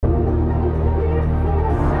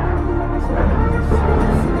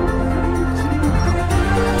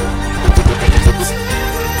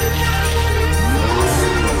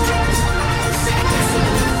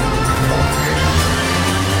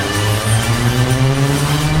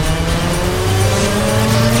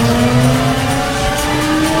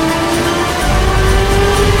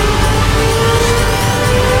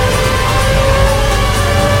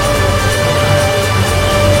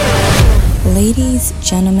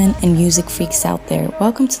gentlemen, and music freaks out there.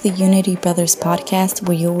 Welcome to the Unity Brothers podcast,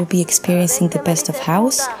 where you will be experiencing the best of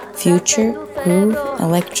house, future, groove,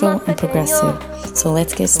 electro, and progressive. So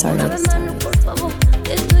let's get started.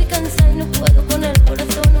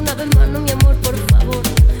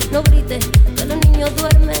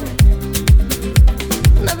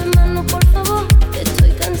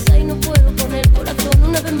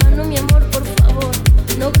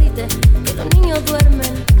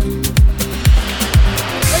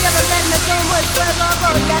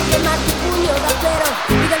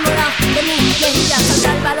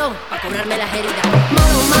 Pa' cobrarme las heridas.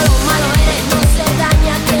 Malo, malo, malo eres, no se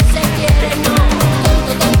daña quien se quiere, no.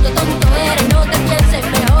 Tonto, tonto, tonto eres, no te pienses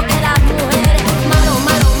mejor que las mujeres. Malo,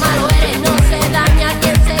 malo, malo eres, no se daña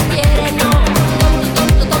quien se quiere, no. Tonto,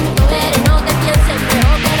 tonto, tonto eres, no te pienses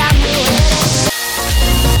mejor que las mujeres.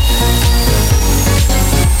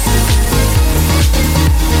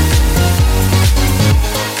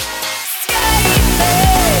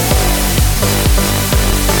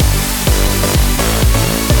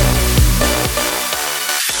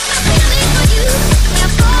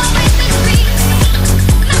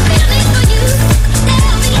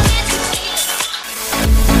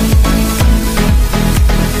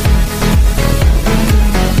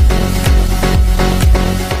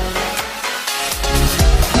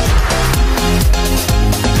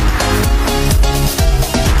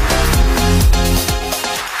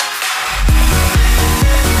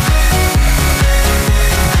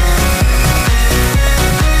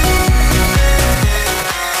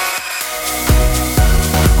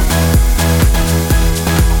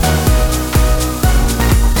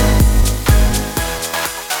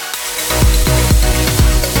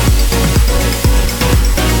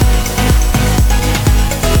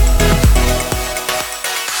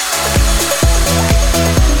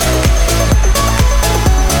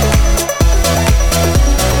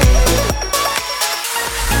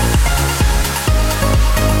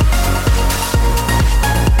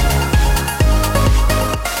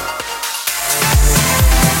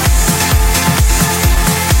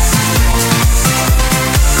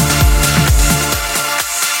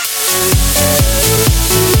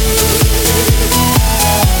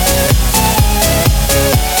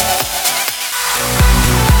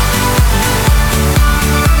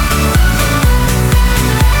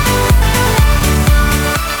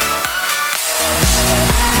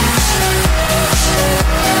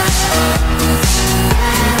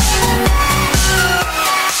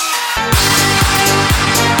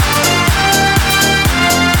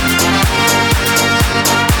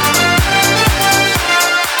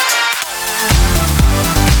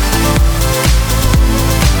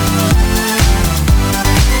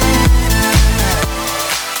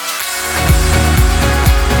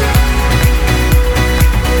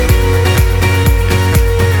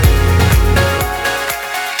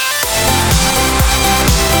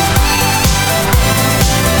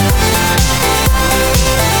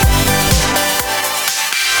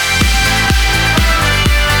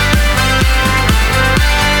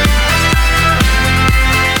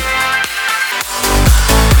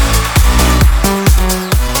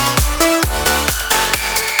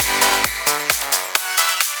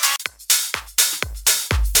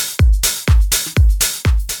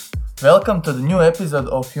 Welcome to the new episode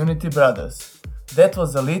of Unity Brothers. That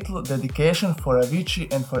was a little dedication for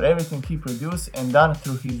Avicii and for everything he produced and done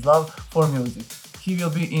through his love for music. He will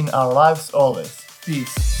be in our lives always.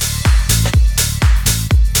 Peace.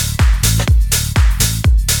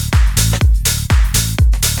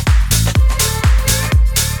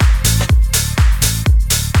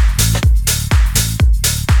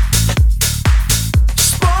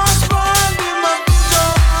 Sports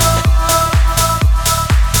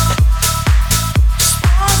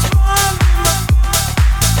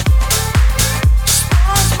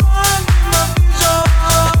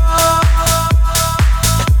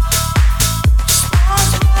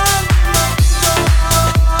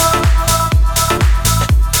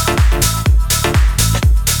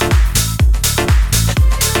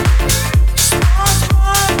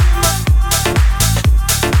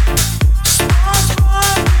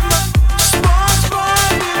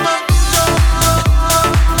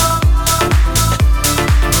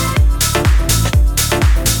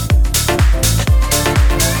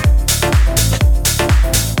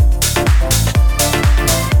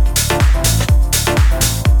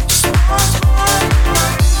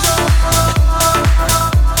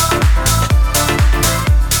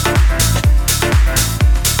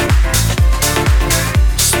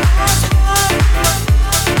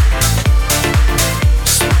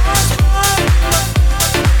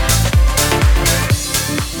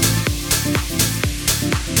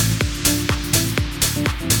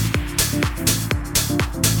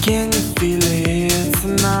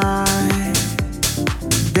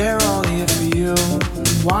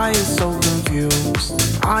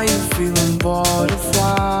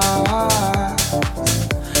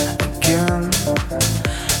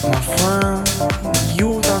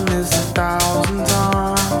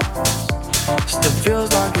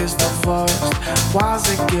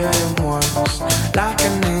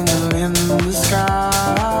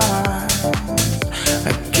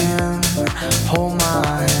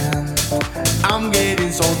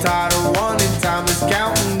tired of running, time is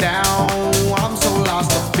counting down. I'm so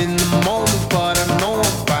lost up in the moment, but I know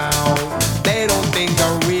I'm found. They don't think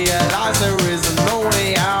I realize there is no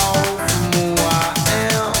way out from who I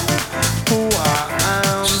am, who I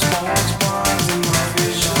am. Sparks burns in my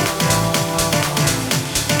vision.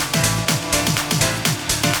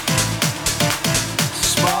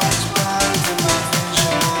 Sparks burns in my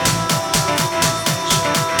vision.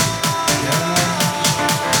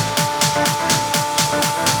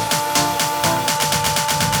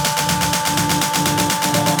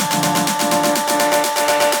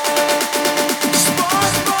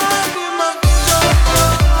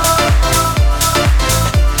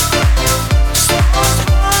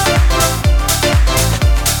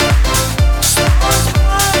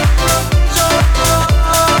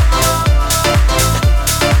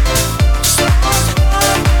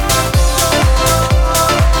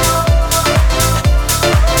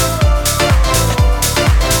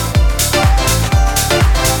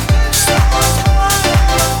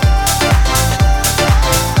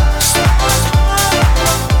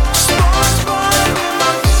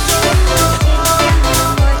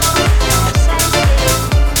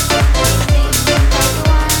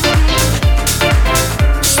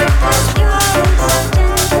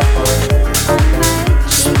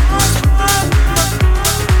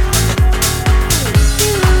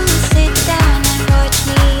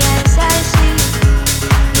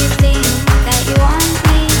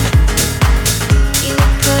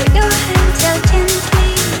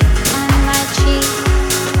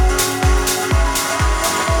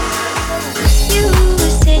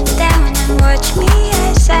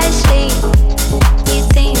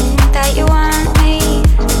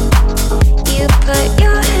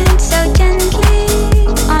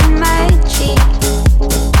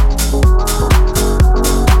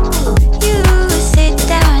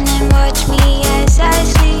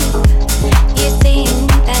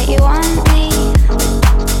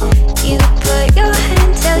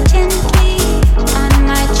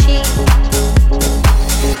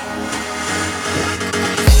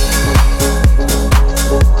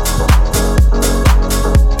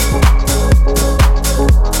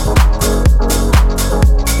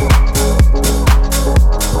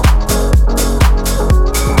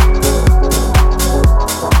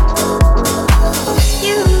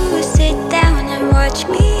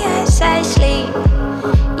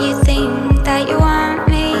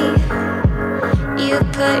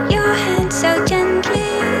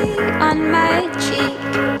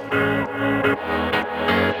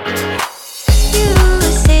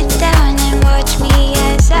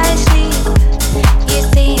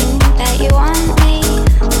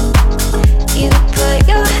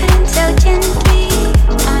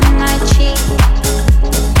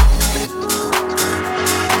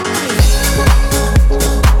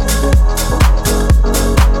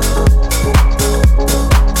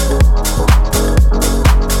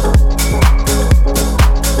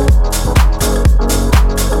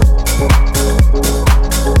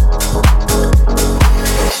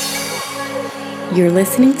 You're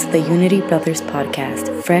listening to the Unity Brothers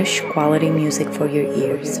podcast, fresh quality music for your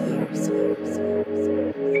ears.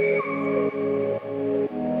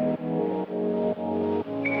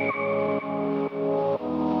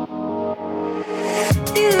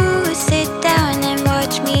 You sit down and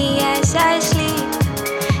watch me as I sleep.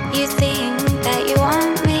 You think that you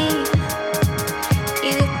want me.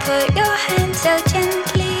 You put your hand so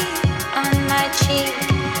gently on my cheek.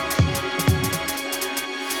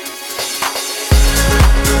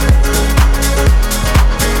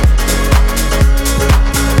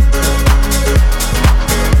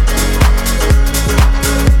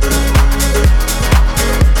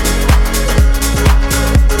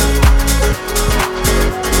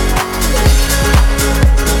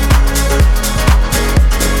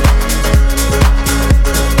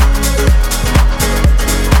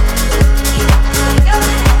 Put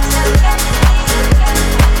your hand so gently.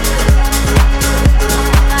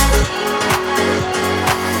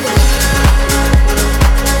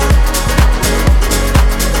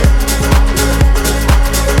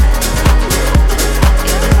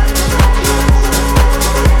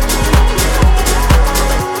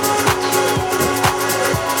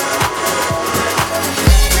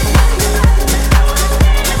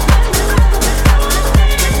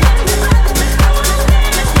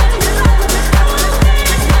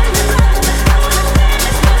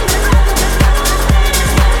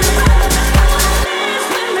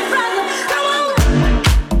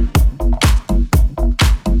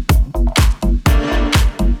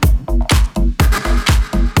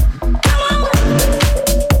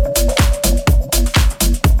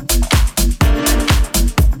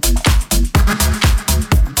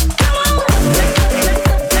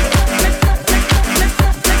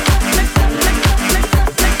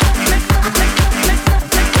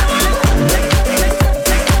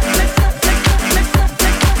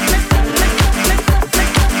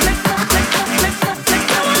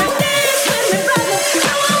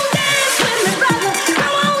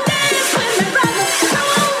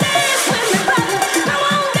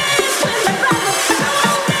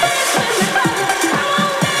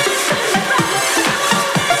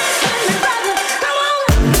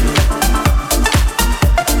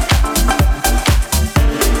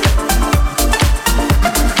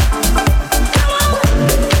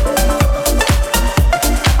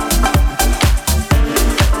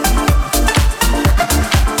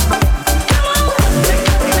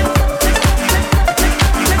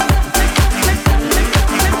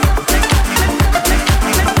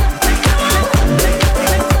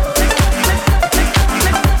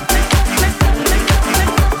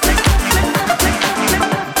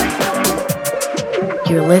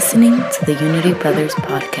 You're listening to the Unity Brothers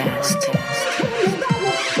podcast.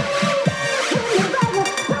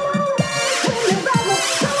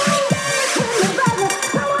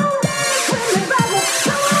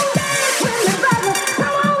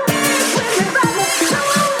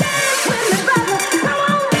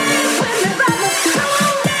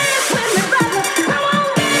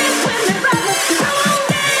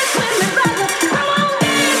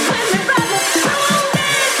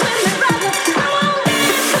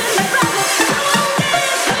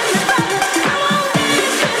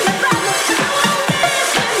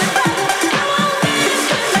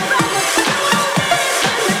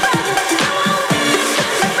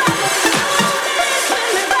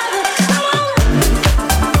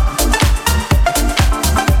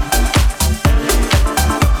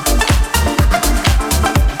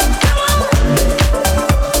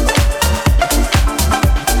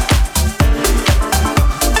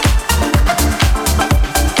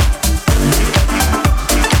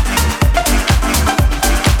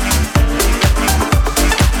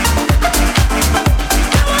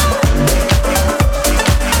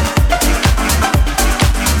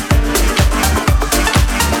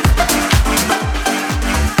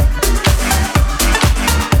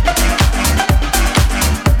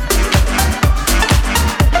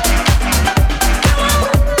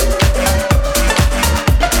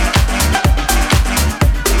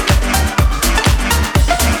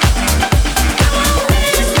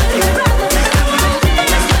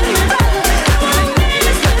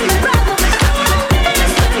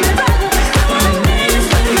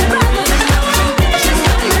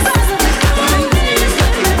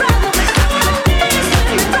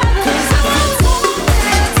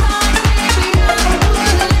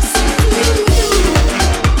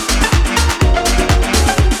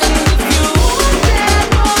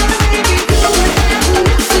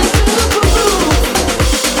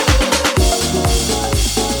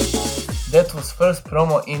 That was first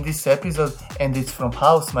promo in this episode, and it's from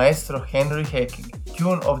house maestro Henry Hacking.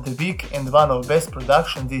 Tune of the week and one of best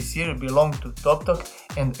production this year belong to Top Talk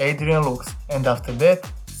and Adrian Lux. And after that,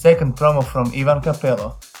 second promo from Ivan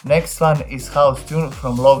Capello. Next one is house tune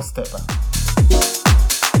from Love Stepan.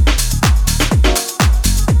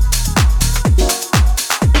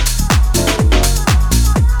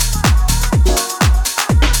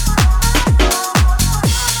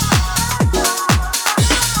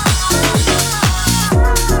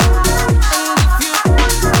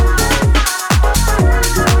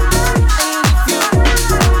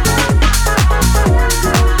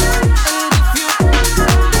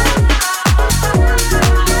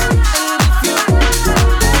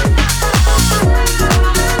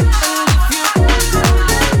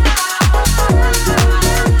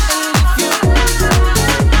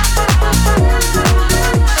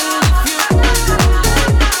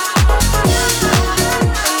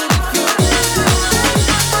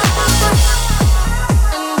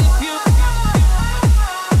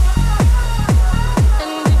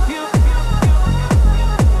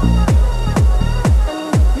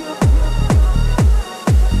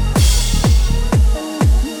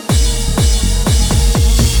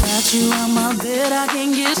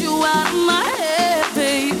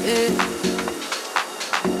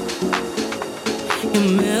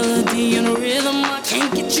 No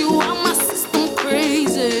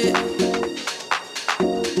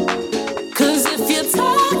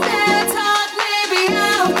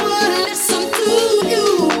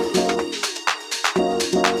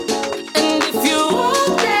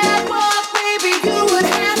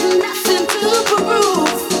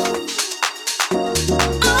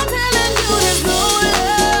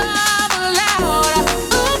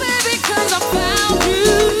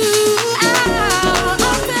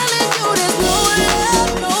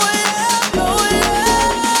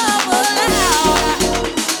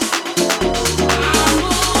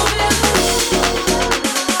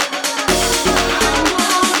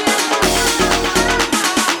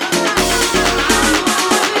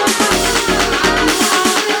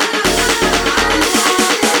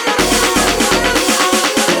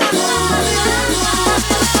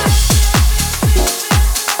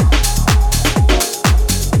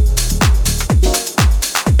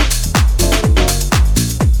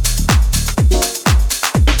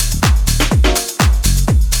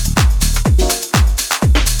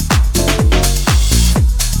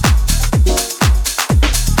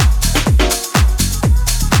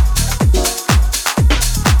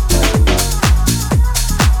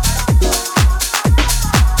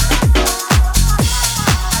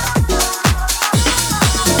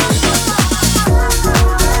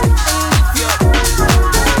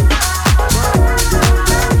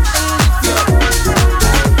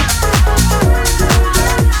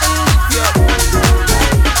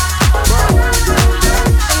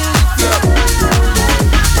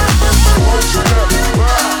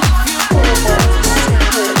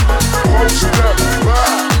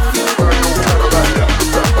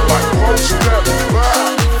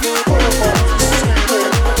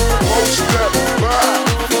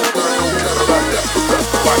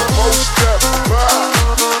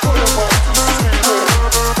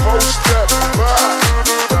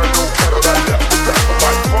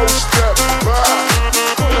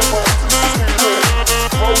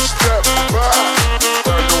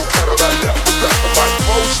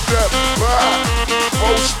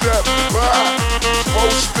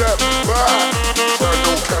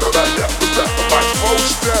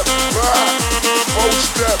step back,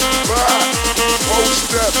 4-step back,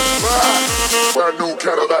 4-step back. Brand new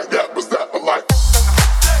Cadillac, that was that I like.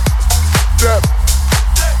 Step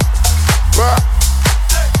back,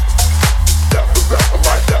 that was that I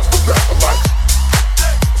like, that was that I like.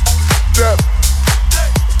 Step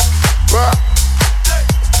back,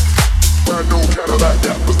 brand new Cadillac,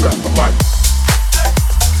 that was that I like.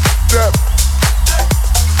 Step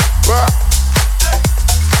back,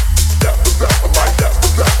 that was that I like, that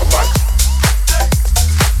was that I like.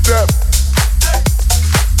 Step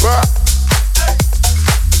back,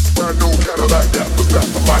 brand new Cadillac, that was that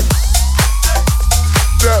I like.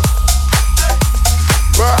 Step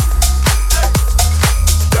back,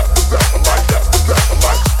 that was that I like, that was that I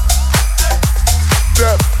like.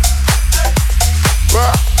 Step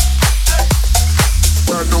back,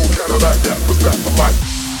 brand new Cadillac, that was that I like.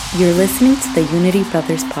 You're listening to the Unity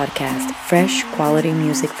Brothers podcast, fresh quality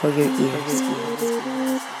music for your ears.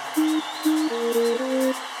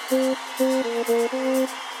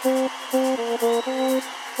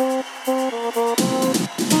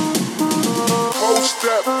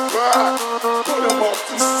 Step back, put him off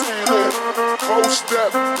the ceiling.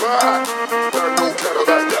 4-step back, brand new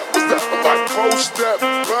Cadillac, that was that I like. 4-step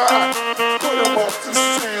back, put him off the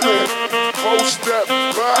ceiling. 4-step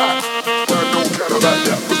back, brand new Cadillac,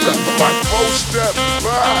 that was that I like. 4-step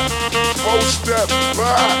back, 4-step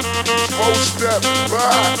back, 4-step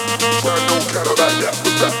back, brand new Cadillac, that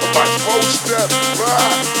was that I like. 4-step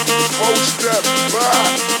back, 4-step back,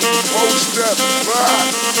 4-step back,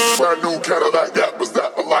 brand new Cadillac, that was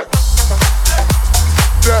that I like.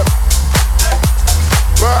 Step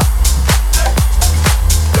back,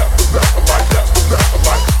 that was that I like, that was that I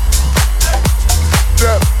like.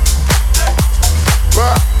 Step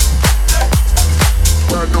back,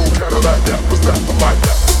 brand new Cadillac, that was that I like,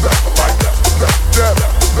 that was that I like, that was that. Step,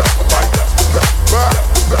 that was that I like, that was that. Back, that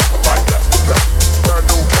was that I like, that was that. Brand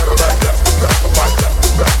new Cadillac, that was that I like, that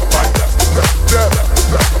was that I like, that was that. Step, that was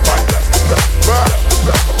that I like, that was that. Back, that was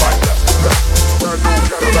that I like, that was that. Brand new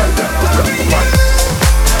Cadillac, that was that I like.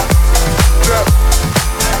 Step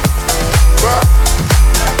back, that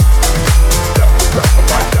was that I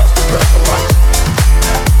like, that was that I like.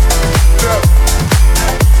 Step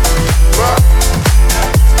back,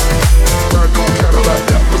 brand new Cadillac,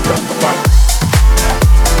 that was that I like.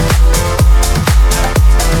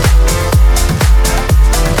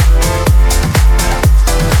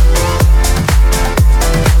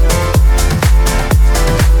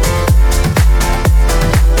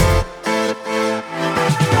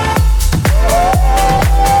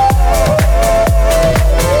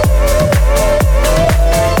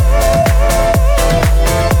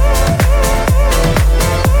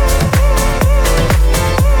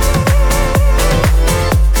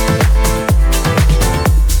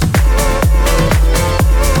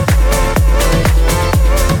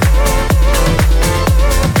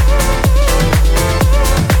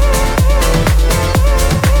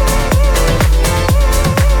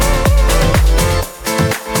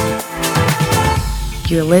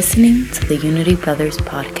 You're listening to the Unity Brothers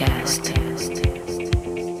podcast.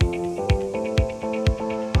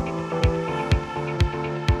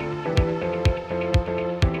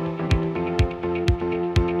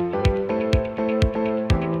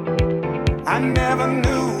 I never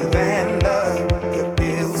knew that love could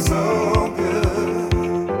feel so good.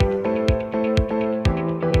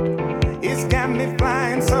 It's got me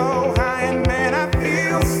flying so high, and man, I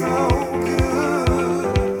feel so good.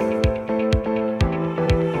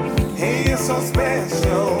 Hey, you're so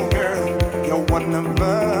special, girl. You're one of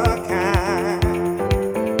a kind.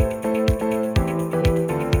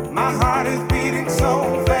 My heart is beating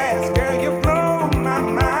so fast, girl. You blow my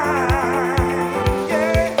mind.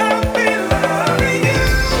 Yeah, I've been loving you.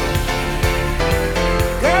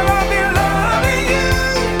 Girl, I've been loving you.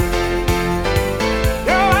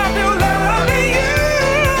 Girl, I've been loving you.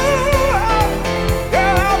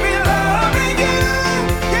 Girl, I've been loving you.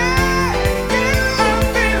 Yeah, I've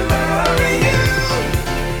been loving you.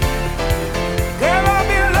 Girl, I've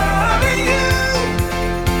been loving you.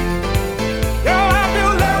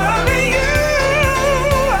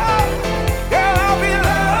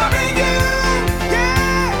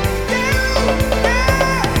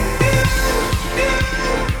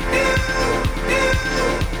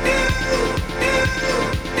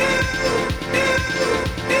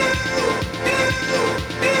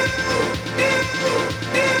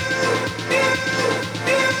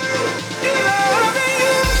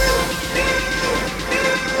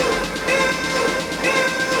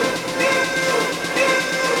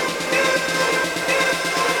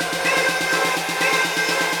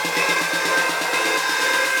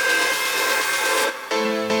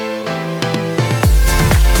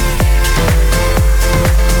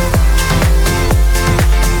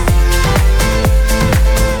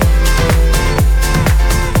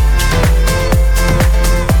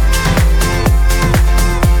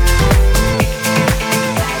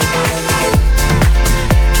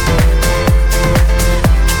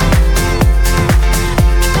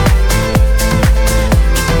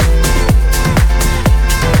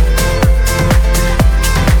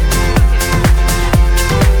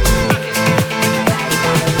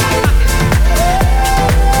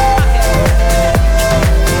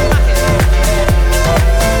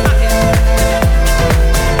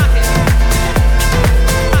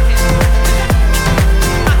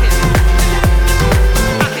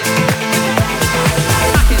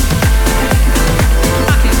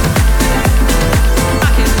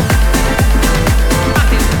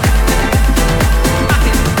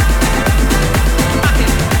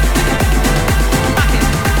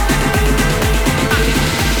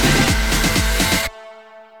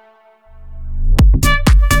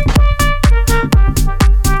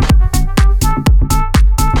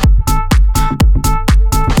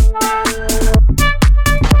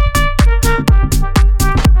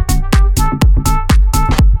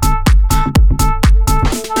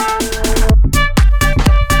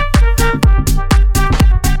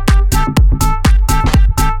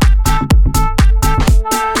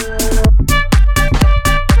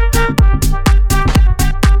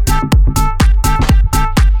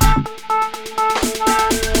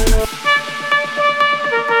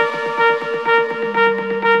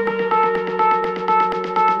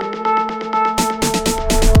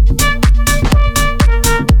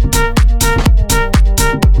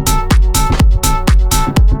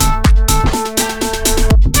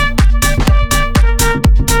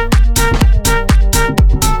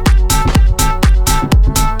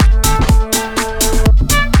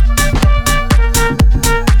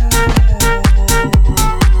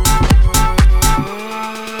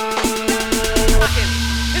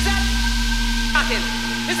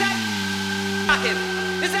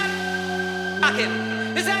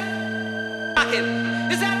 rocking?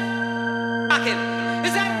 Is that rocking?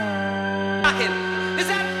 Is that rocking? Is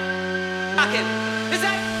that rocking? Is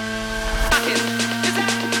that rocking? Is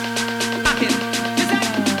that rocking? Is that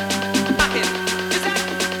rocking? Is that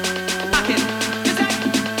rocking? Is that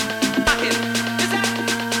rocking? Is that rocking? Is that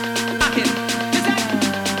rocking? Is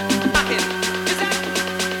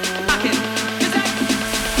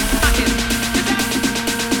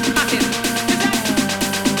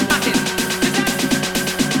that rocking? Is that rocking?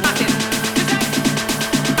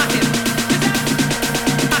 Is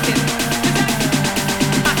that rocking? Is that rocking?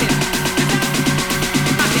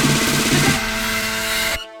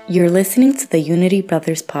 You're listening to the Unity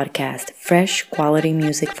Brothers podcast, fresh quality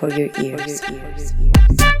music for your ears.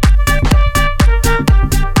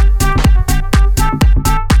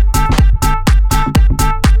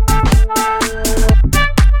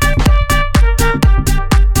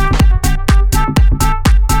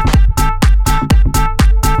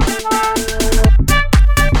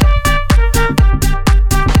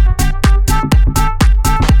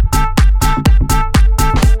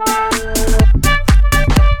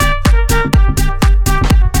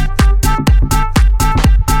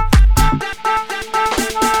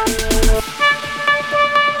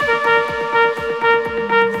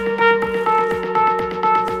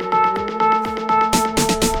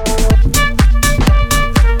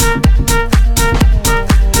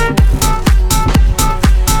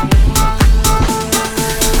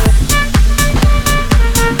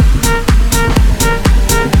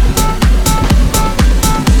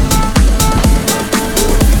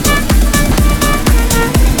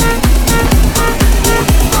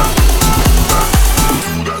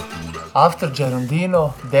 After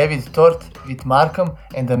Gerundino, David Tort with Markham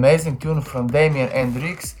and the amazing tune from Damien and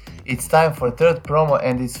Rix, it's time for third promo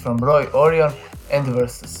and it's from Roy Orion and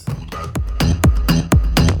Versus.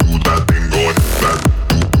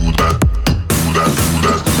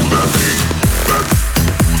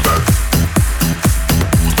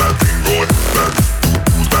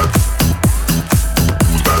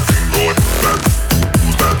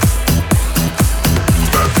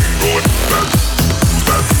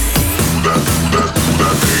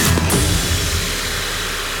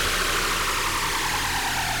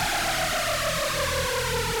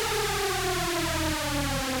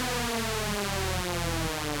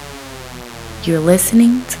 You're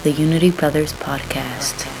listening to the Unity Brothers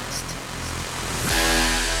podcast.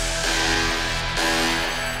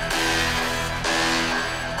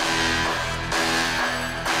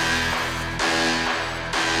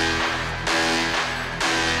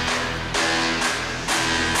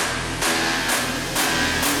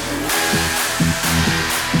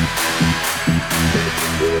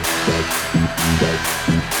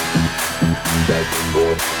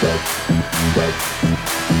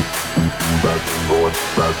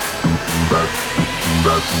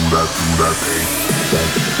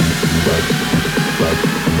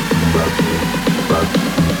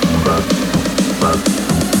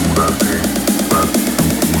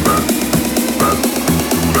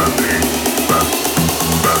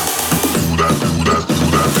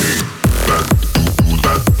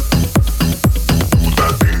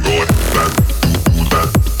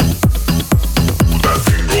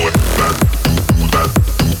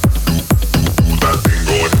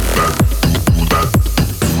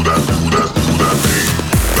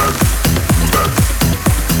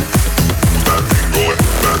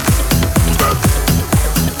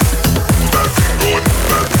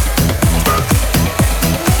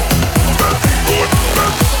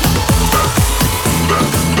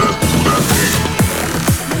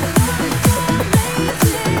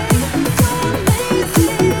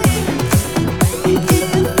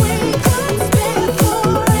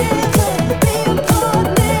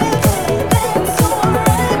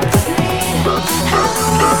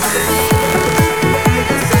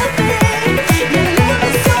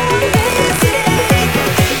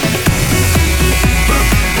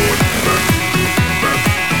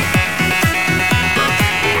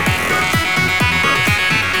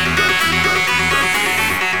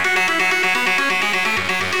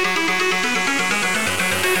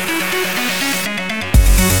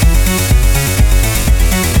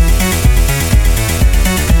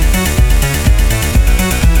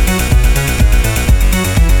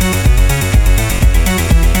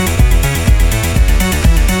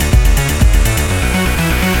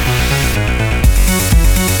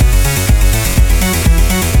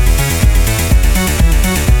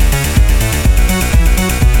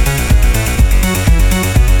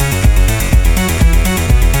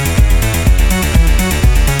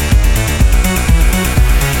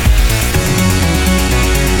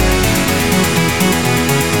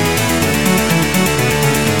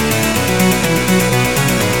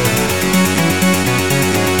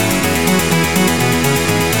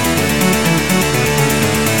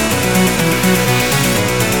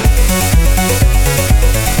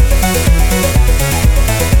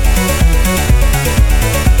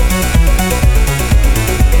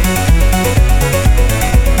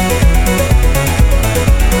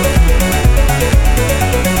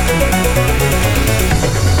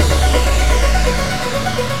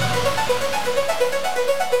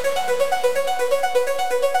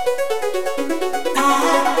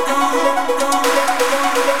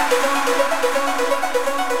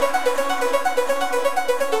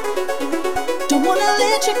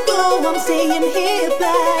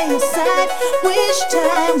 Wish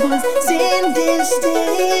time was standing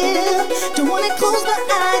still. Don't wanna close my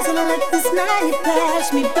eyes and let this night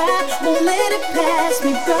pass me by. Won't let it pass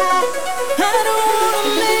me by. I don't wanna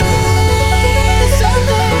miss a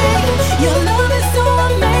thing. Your love is so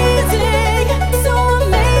amazing, so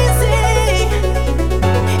amazing.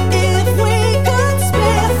 If we could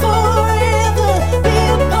spend forever, be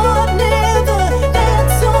apart never,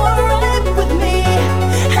 that's alright with me.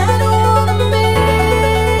 I don't wanna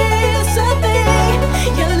miss a thing.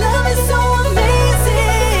 Your love is so amazing.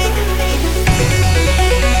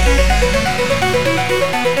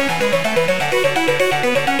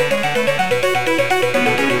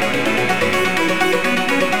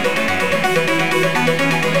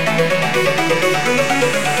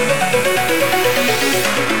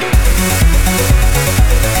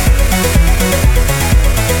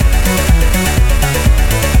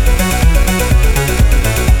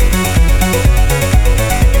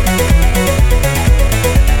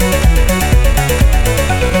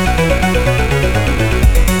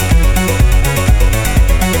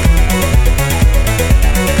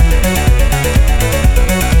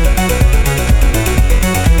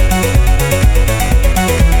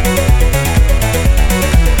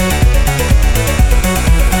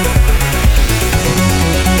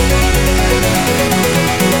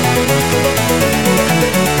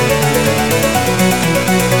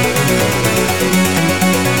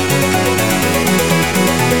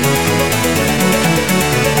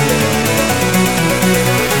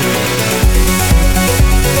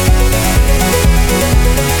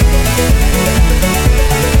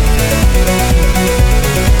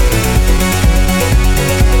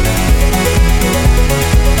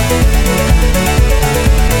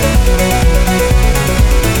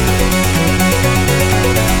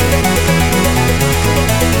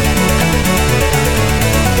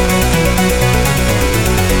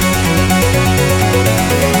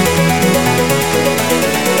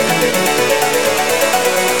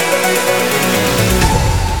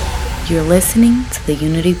 You're listening to the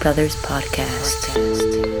Unity Brothers podcast.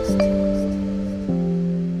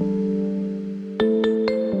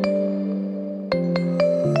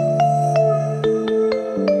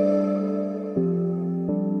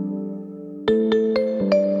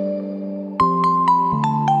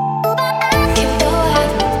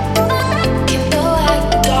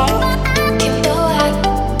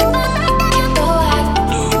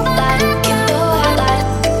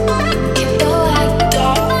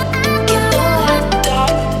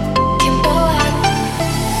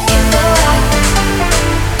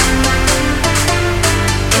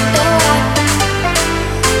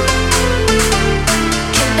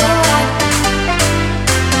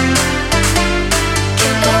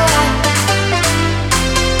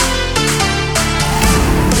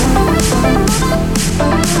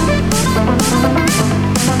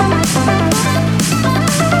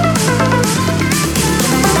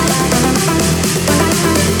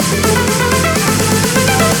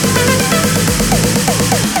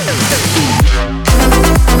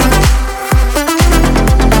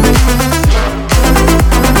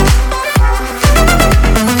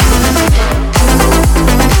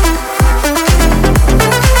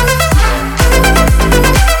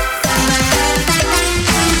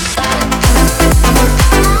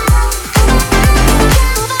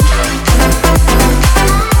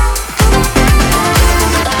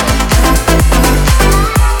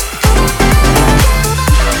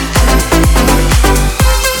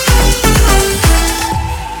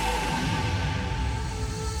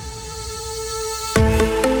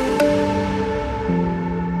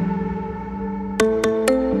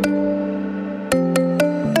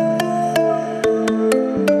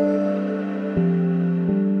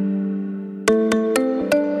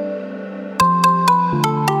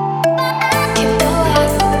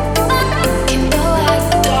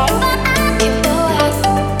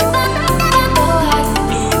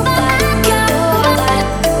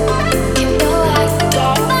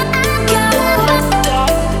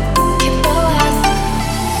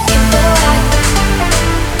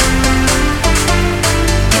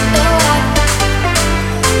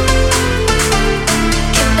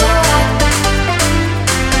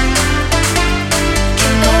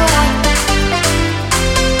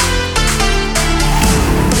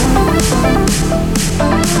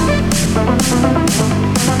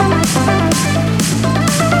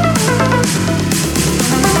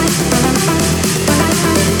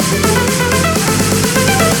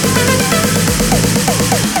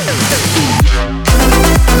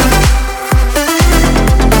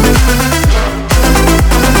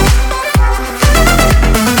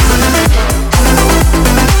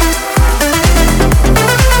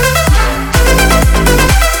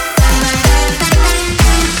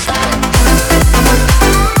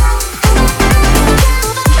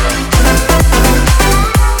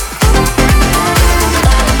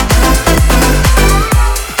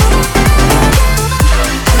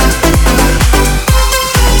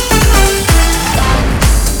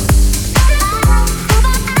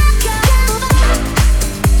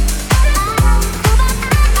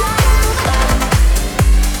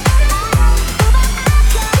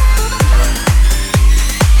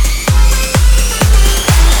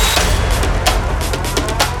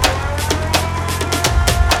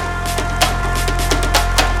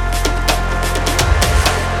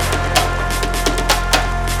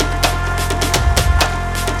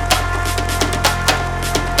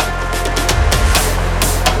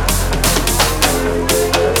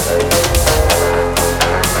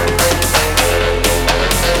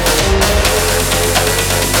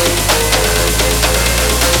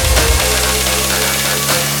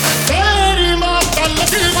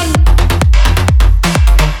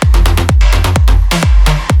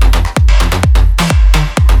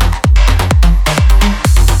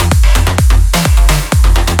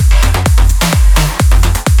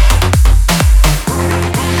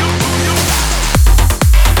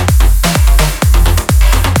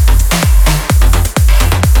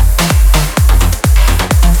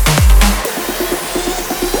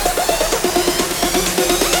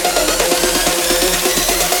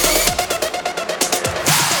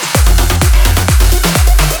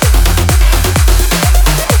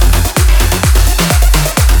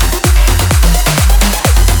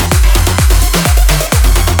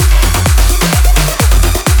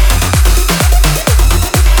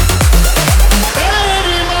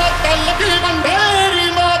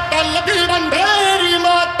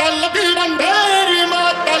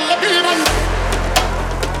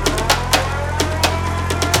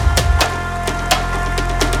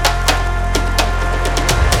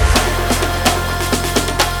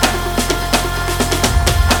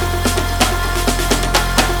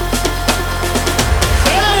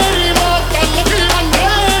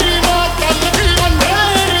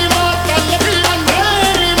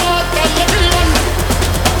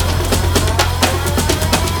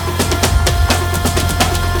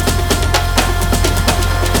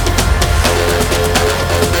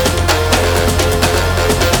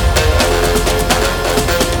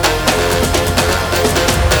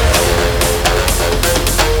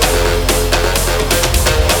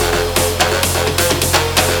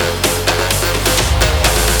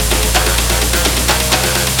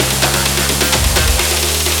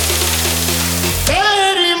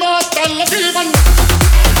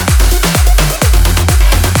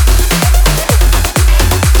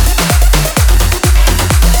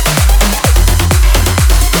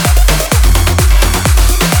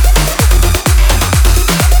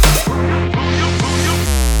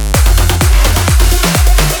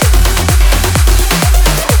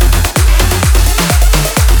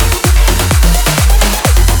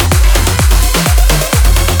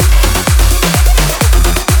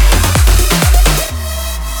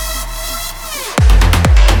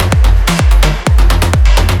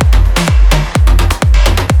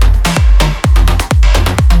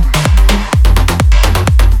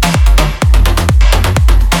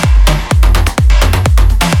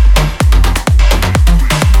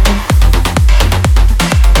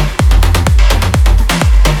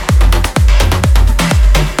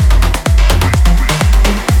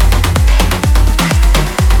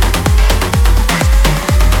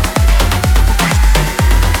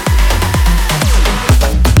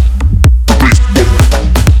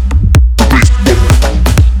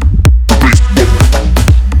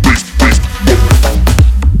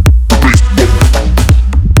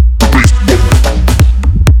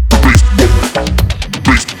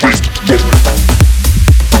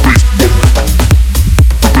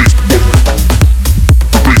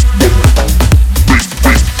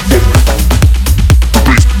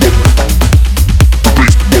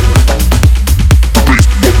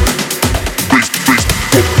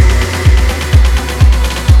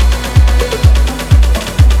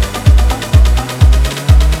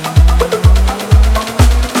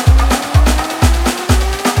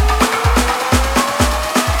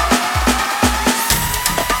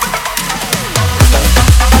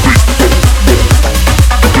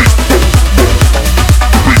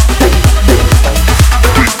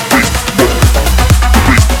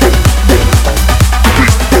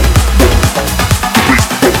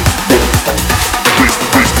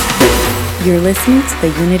 You're listening to the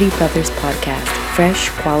Unity Brothers podcast, fresh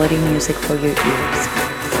quality music for your ears.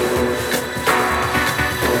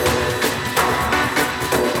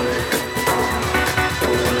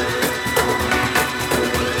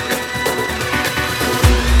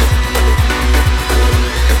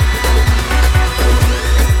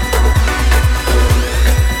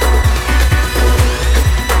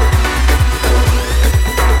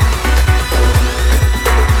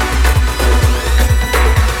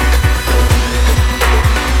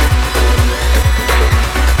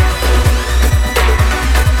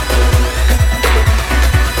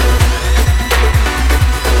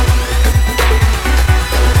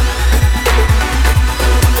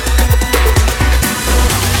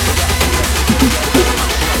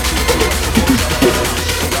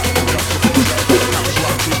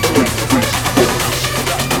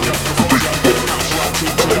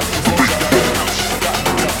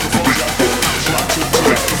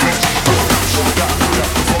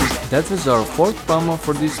 That was our fourth promo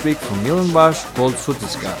for this week from Milan Bash called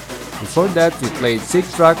Sutiska. Before that we played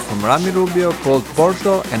 6 tracks from Rami Rubio called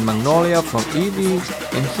Porto and Magnolia from Evie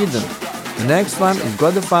and Hidden. The next one is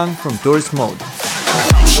Got the Funk from Tourist Mode.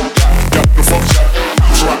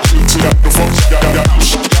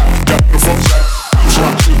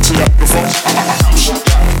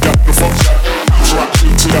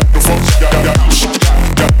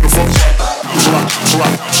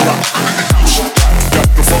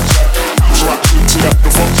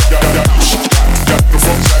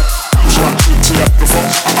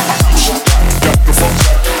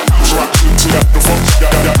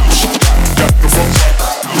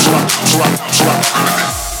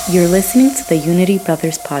 You're listening to the Unity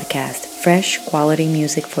Brothers podcast, fresh quality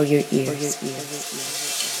music for your ears.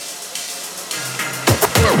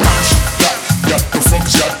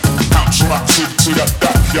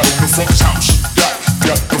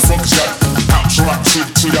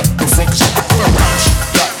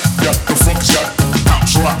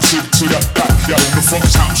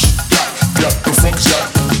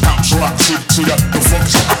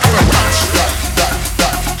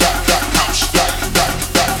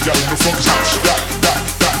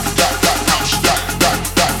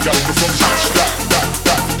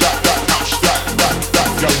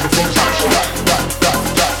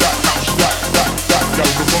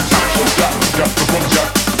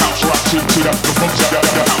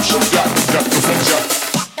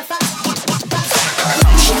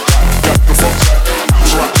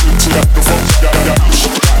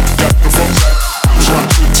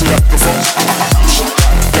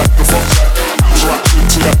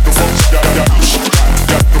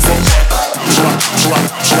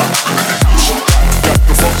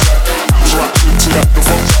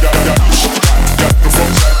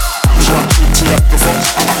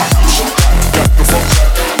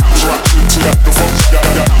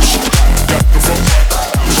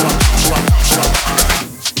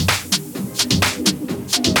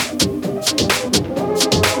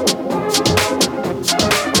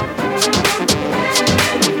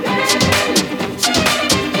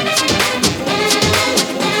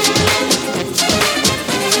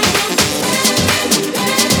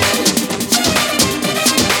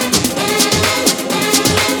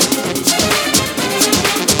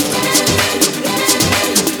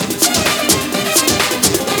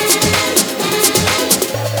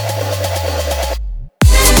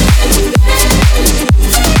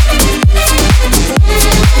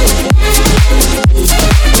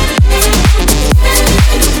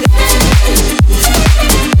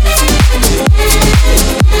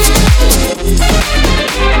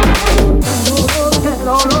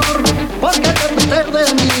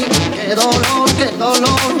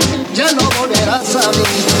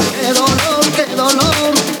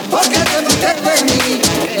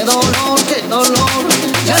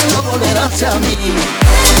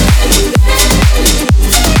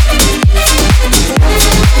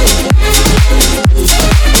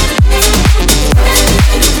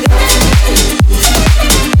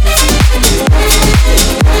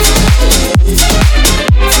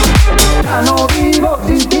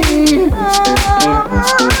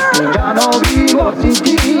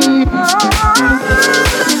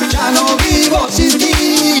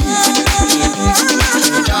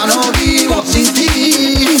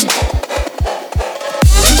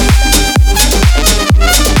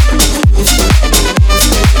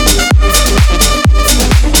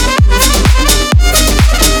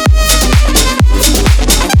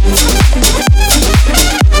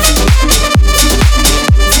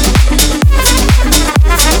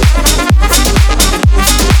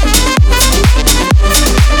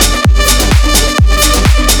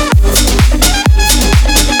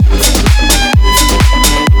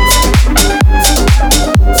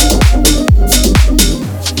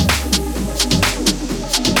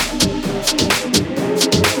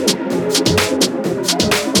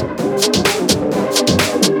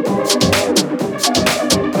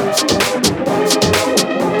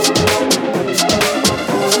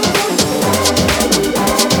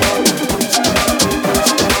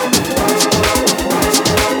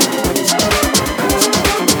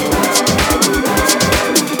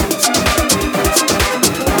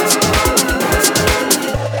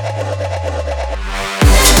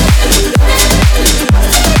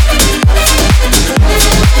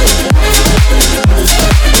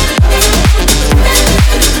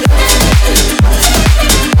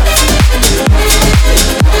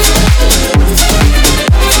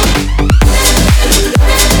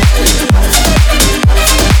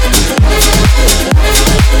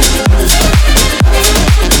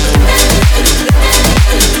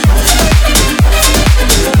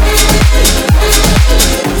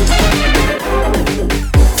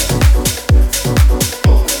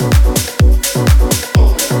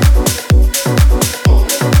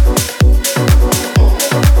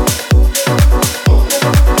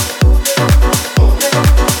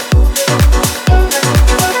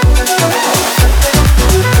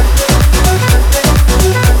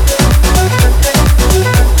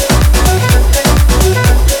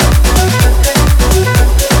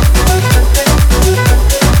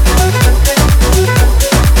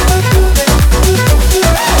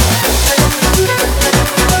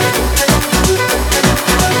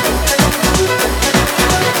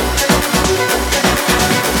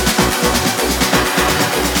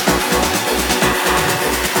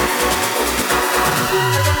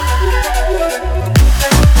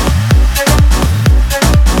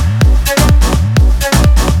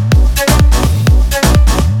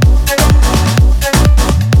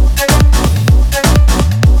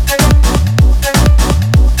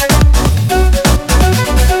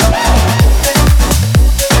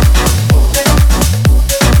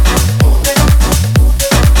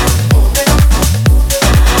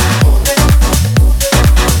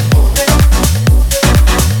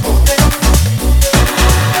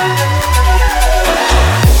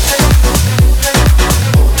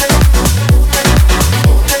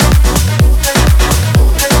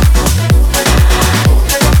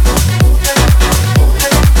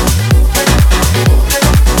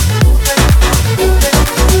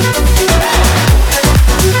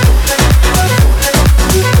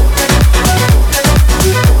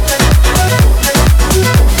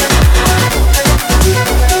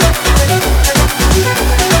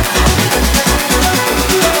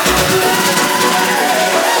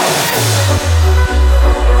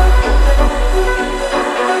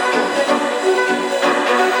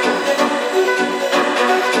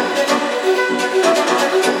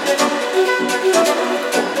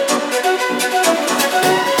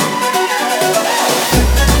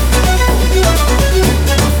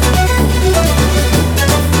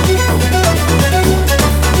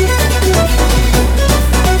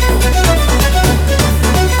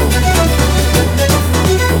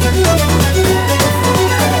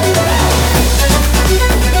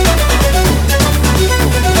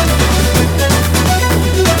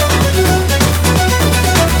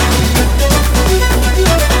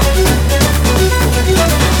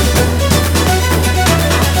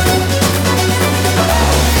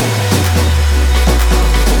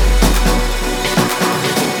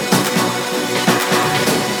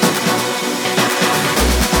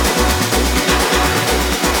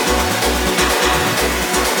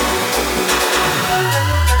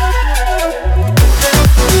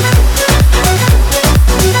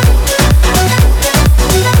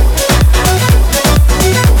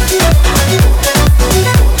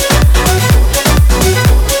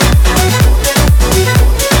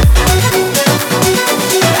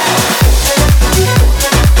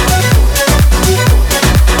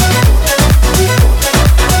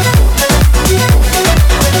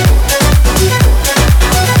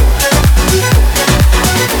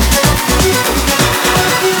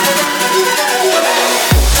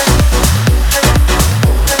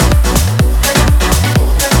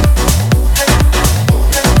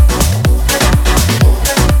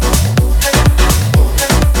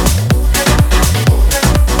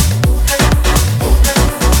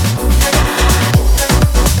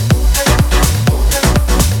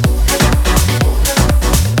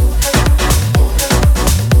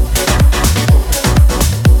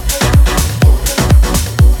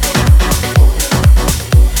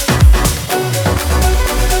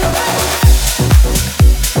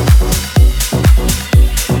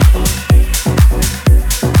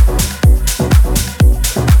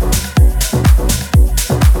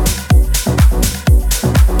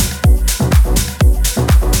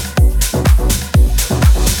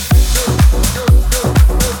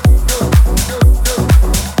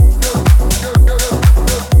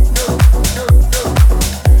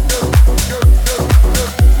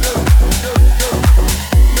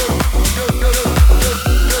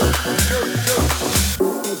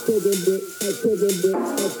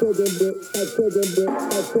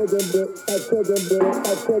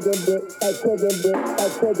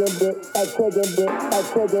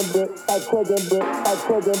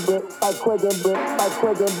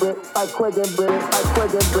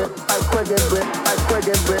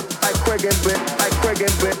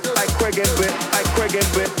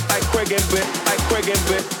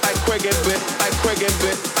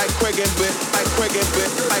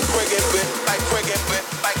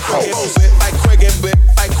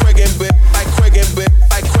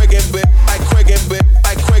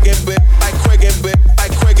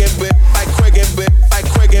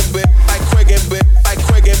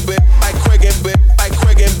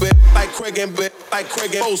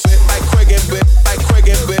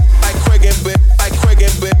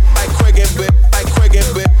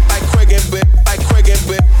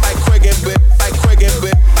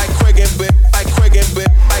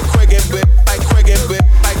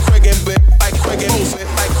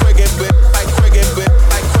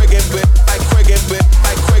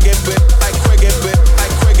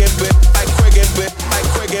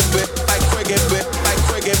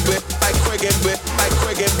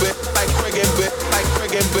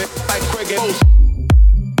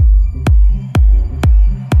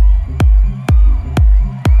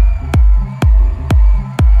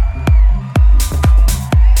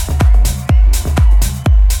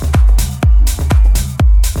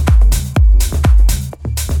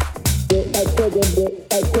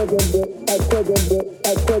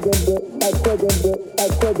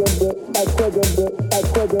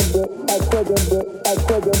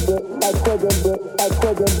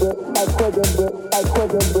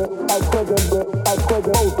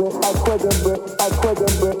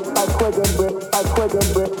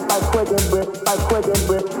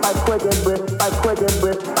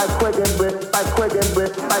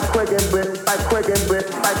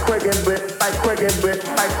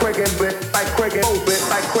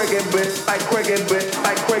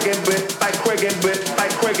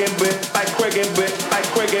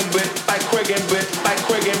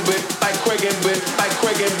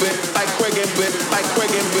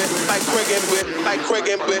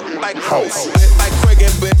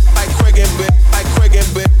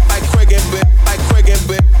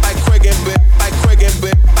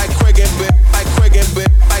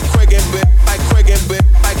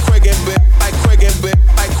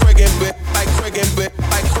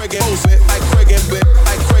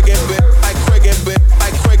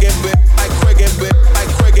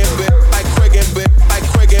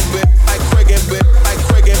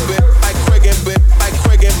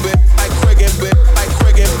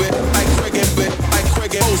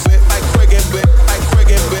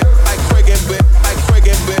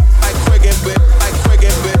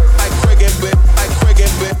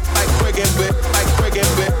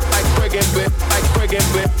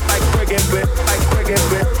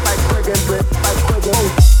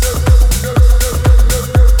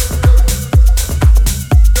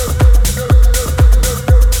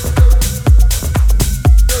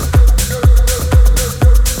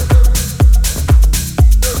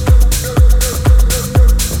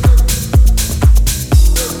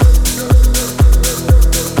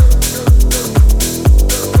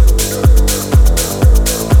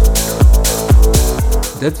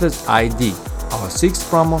 That was ID, our sixth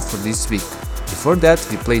promo for this week. Before that,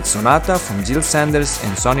 we played Sonata from Jill Sanders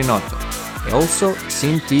and Sonny Noto. Also,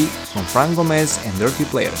 Sin T from Frank Gomez and Dirty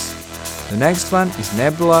Players. The next one is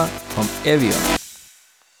Nebula from Evian.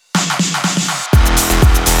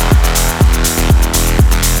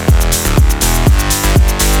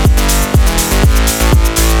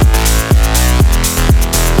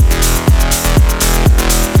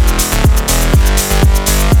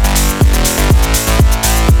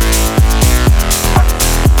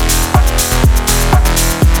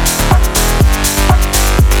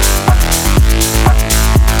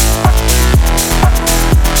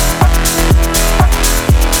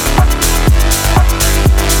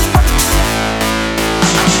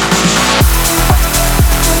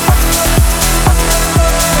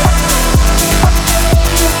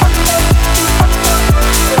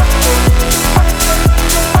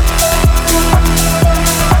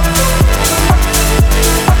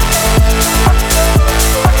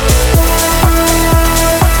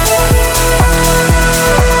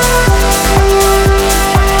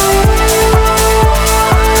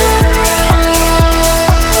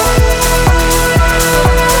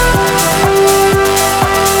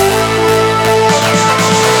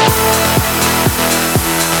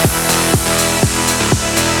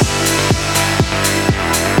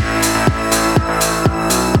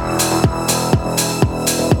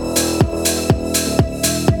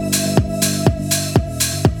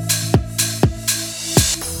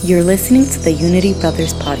 You're listening to the Unity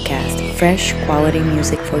Brothers podcast, fresh quality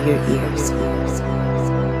music for your ears.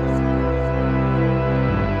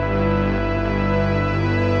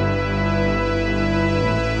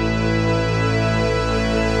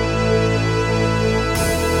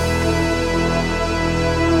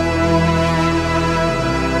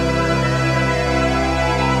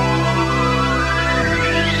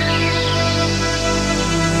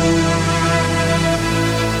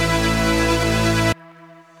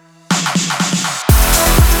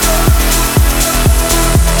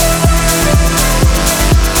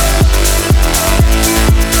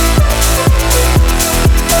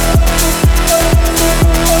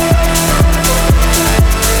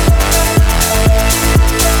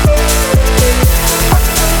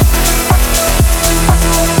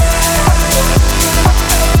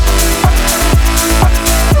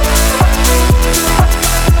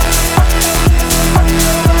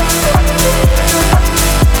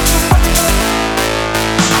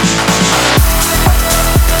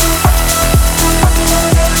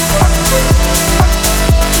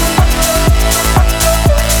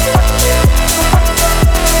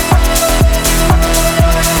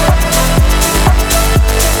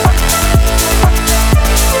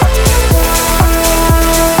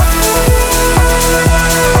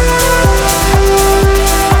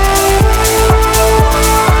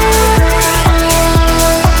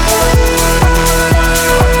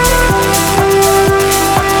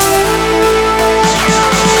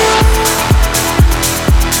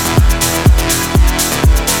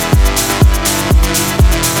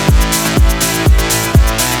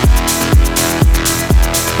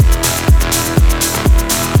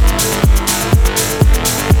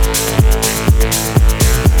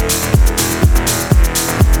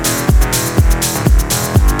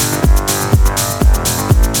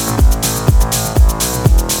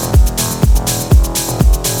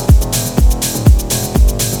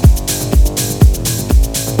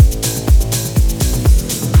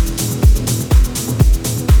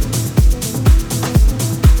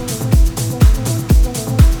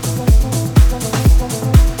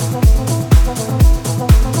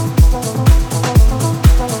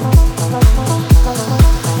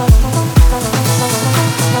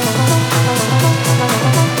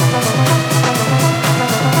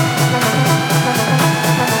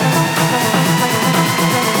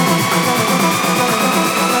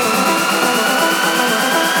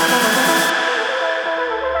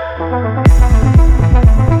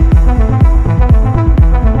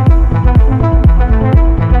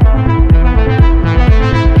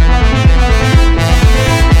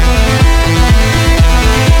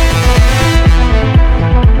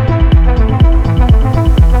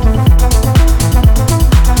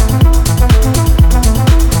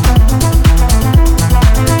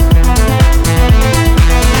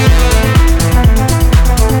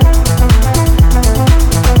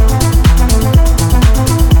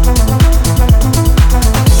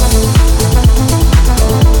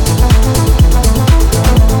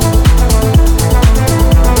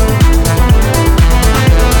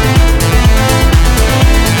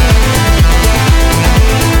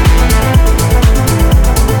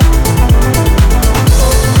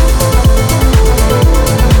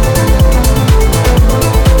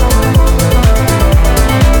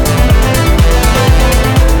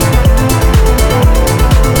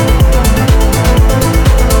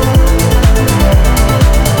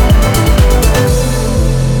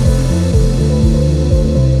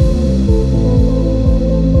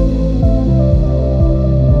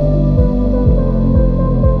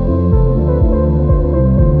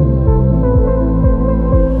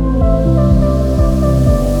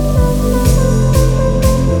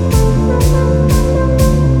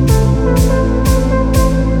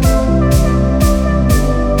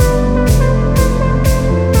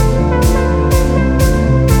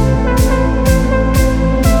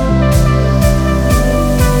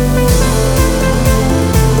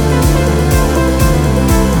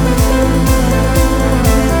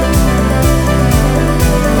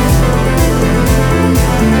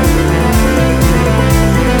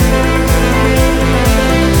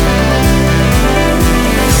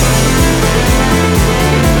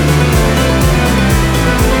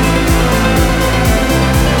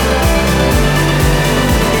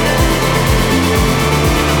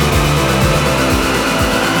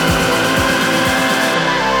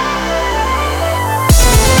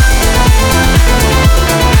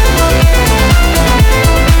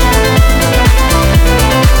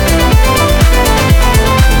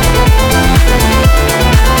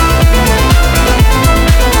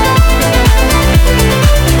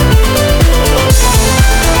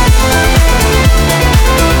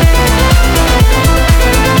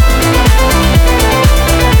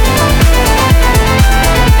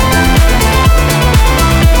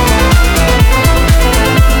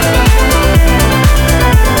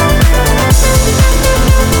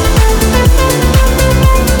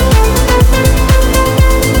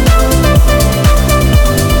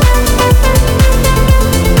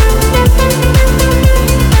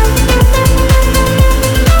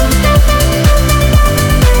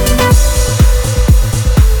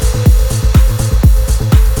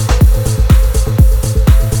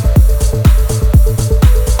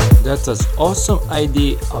 such awesome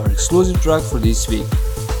ID, our exclusive track for this week.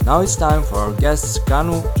 Now it's time for our guest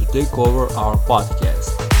KANU to take over our podcast.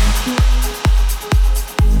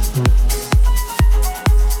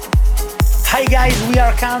 Hi guys, we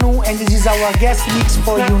are KANU and this is our guest mix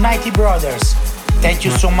for United Brothers. Thank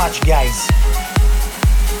you so much guys.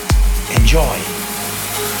 Enjoy.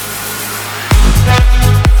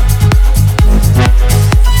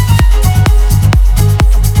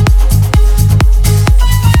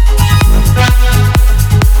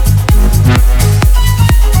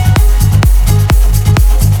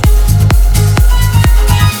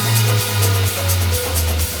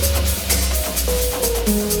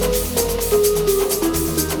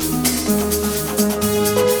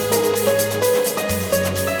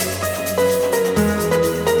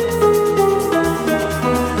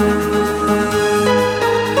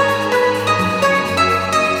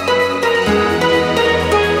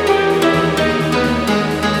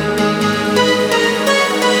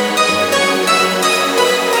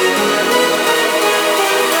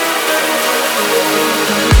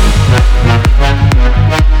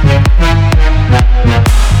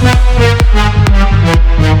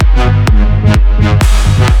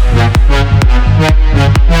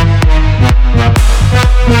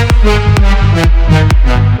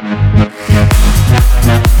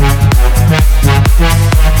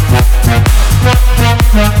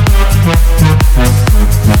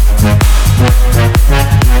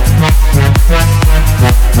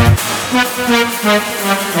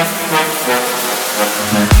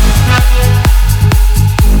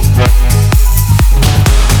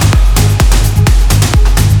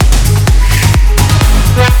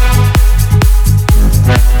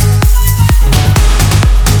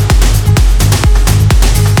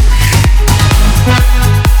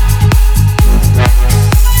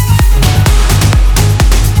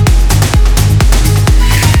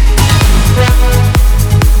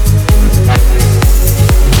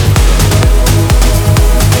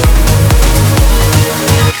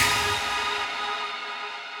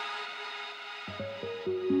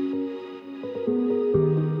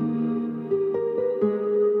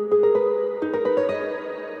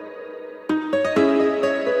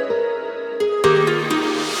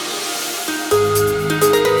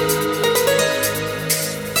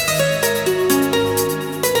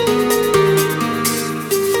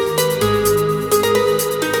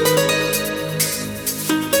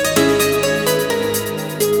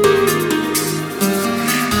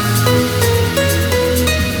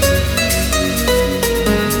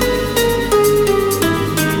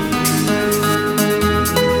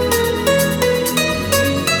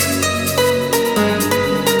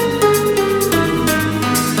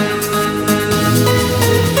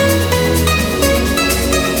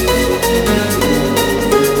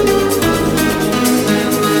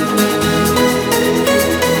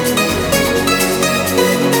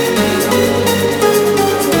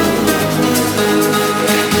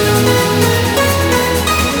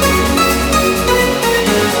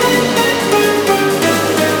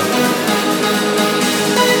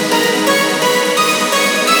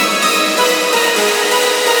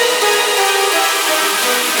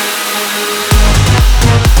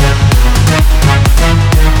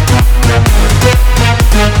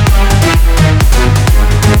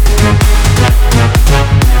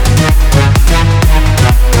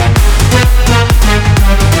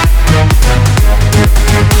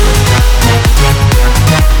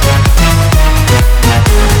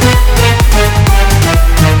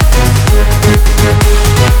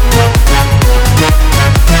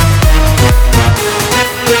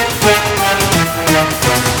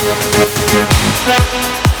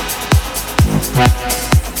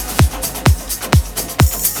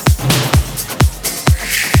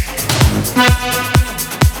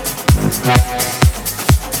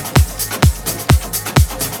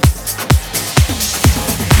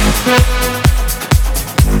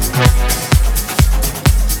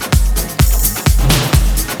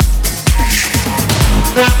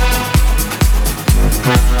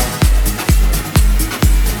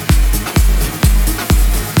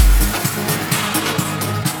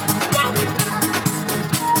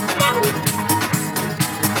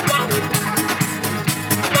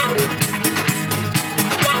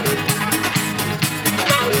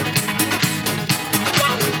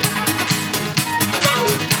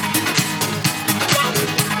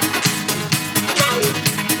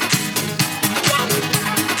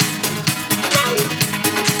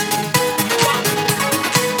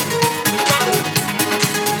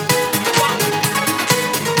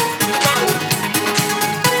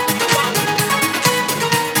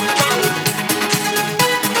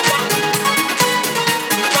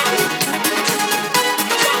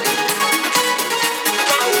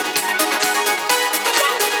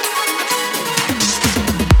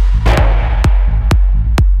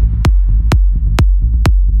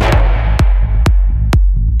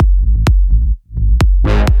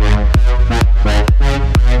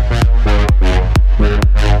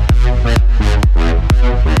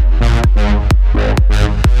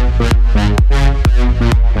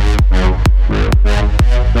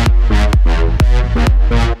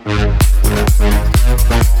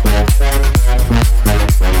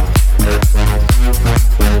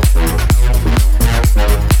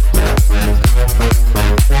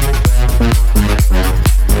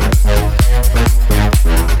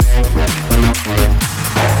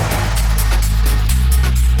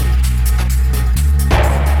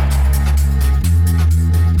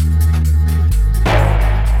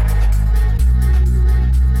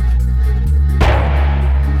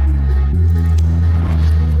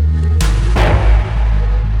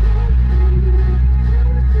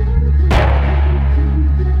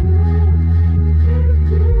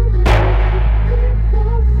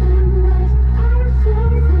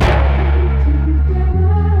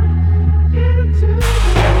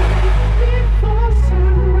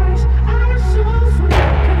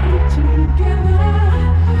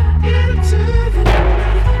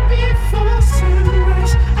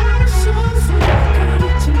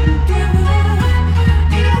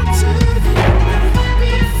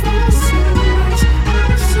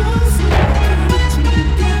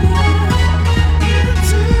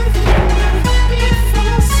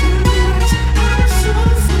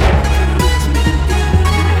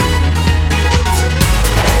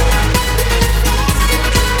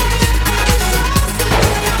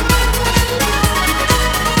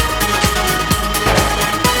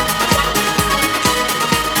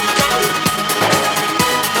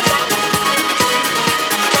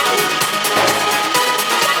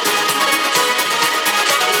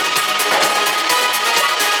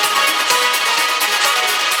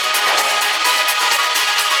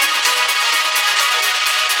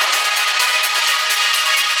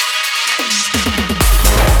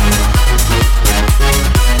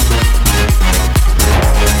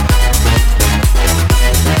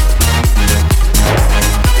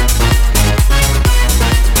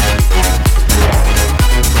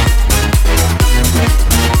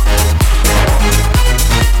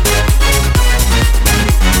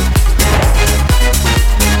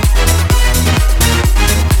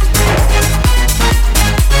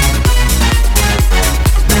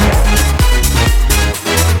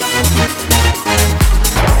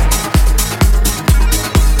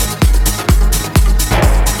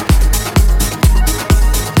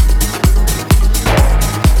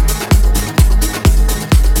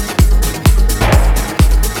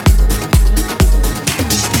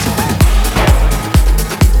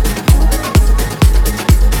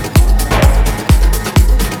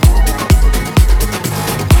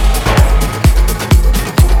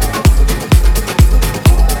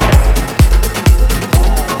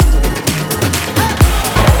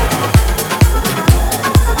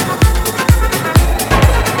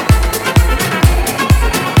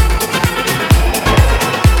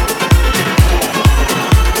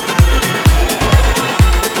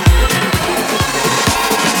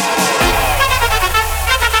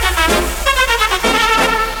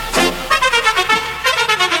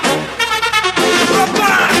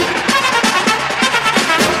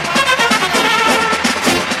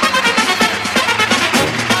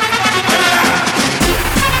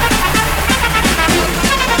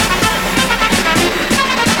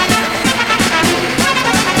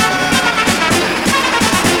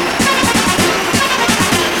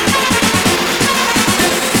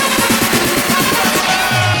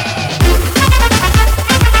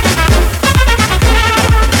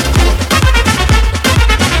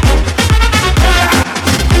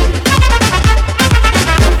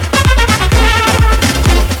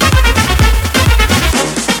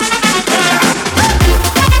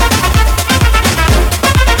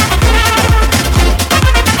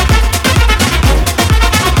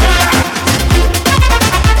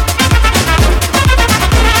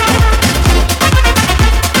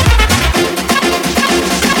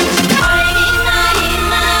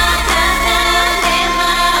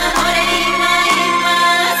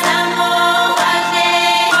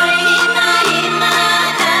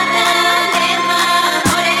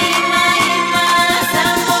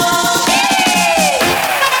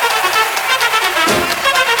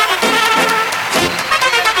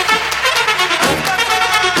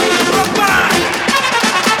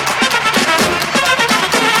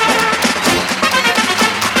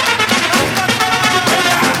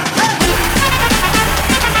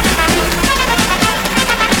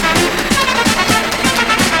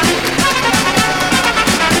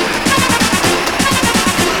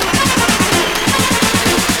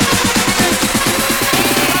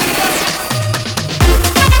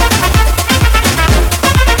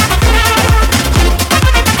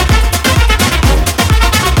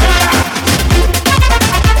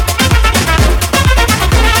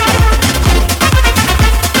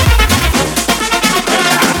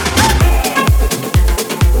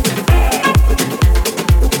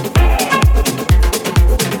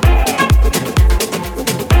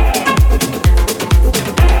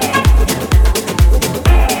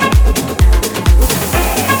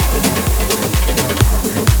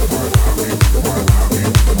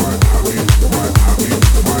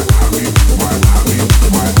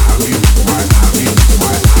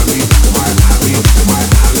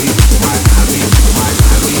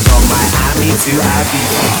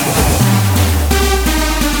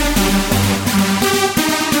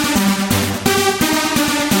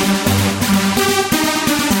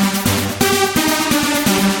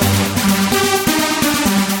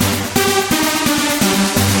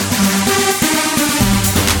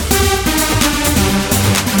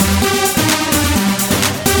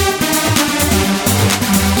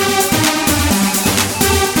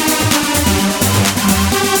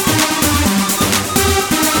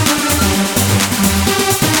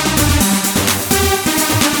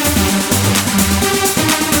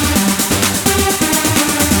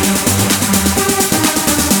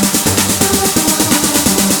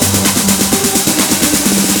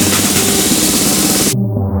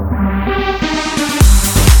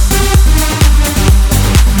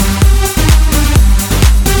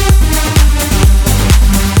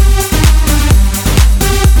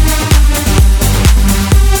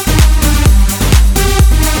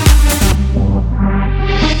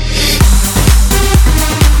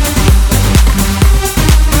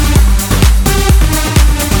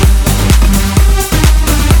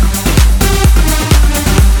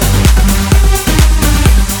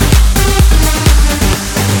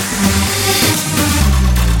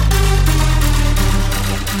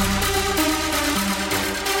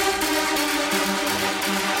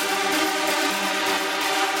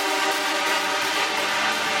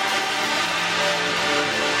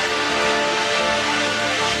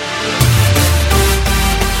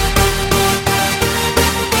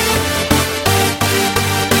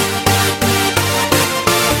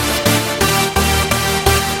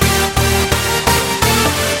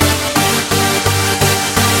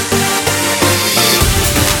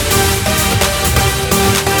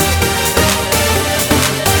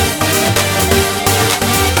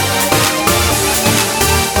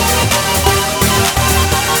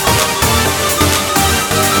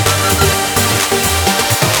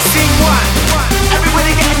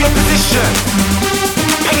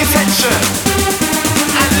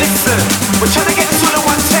 We're trying to get to the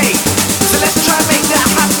one take, so let's try and make that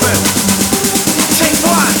happen. Take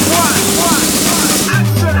one.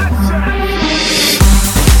 Action, action.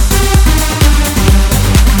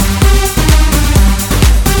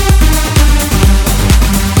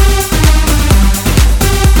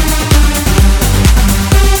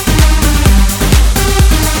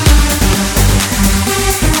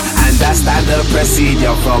 And that's standard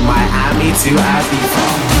procedure from Miami to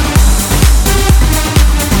Ibiza.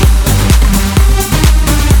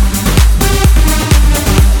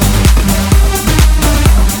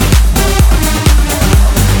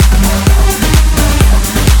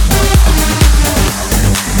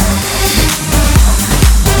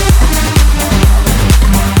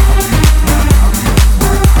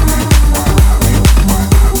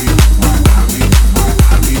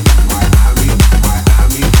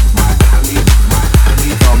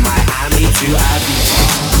 From Miami to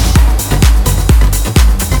Ibiza.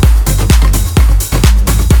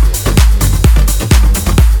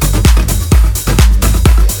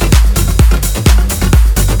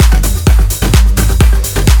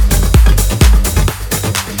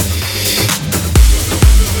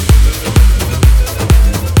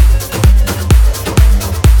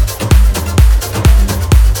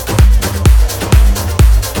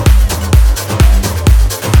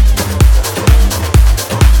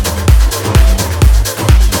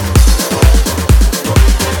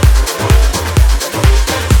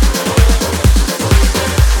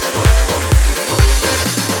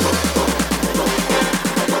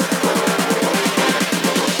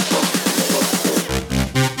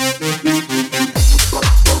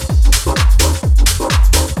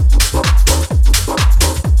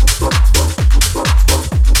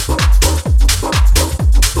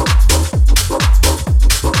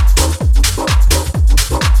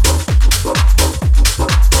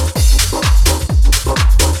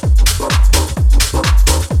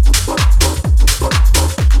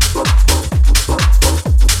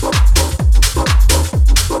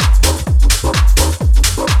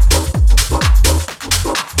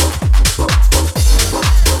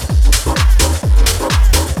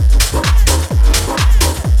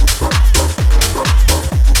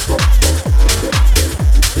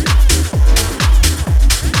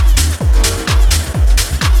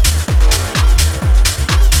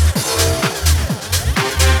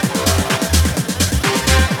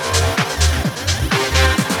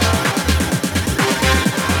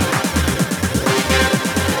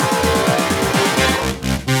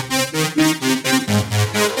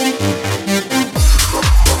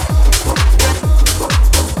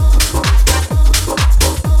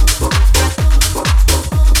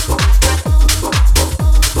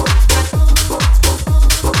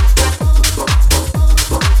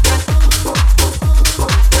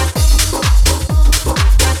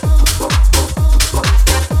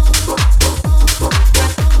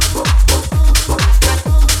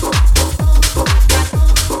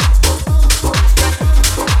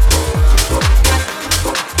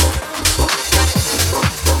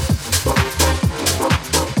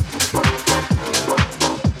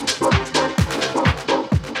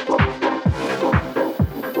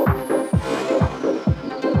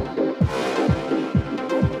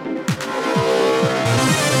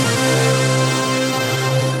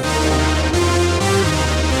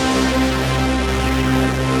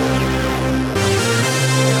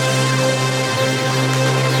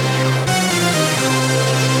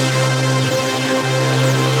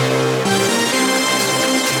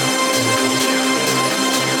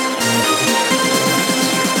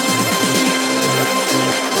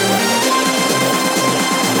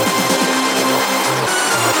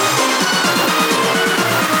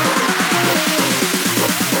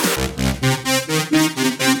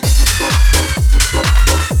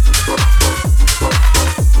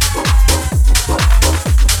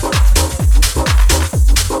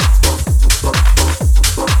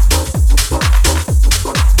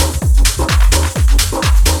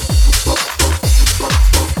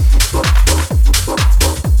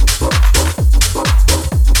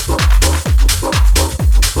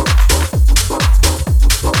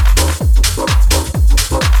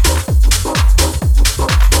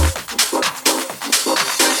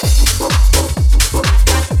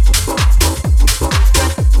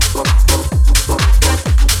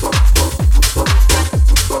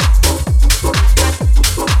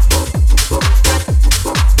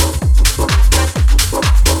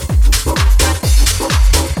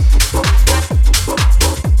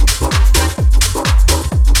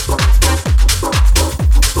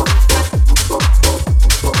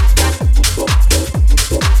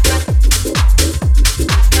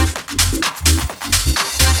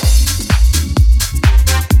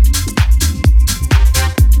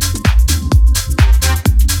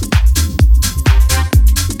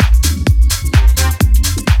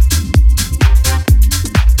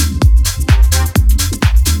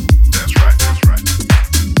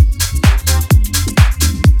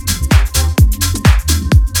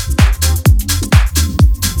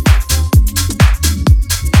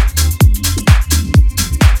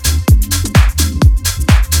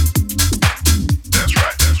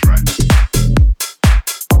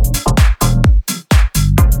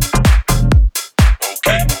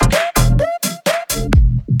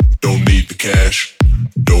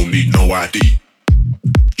 ID.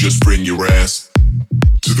 Just bring your ass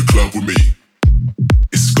to the club with me.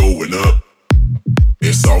 It's going up.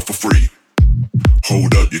 It's all for free.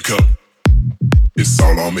 Hold up your cup. It's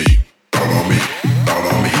all on me. All on me. All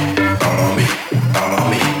on me. All on me. All on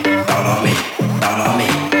me. All on me. All on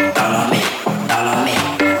me. All on me.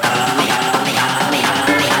 All on me.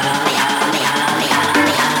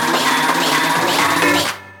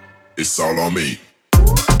 It's all on me.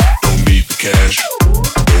 Don't need the cash.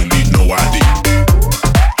 Don't need no ID.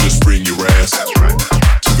 Just bring your ass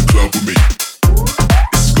to the club with me.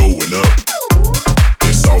 It's going up.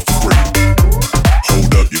 It's all for free.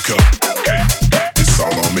 Hold up your cup. It's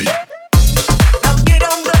all on me. Now get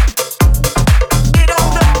on up. Get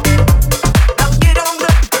on up. Now get on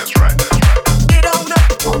up. That's right. Get on up.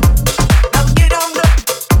 Now get on up.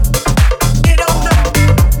 Get on up.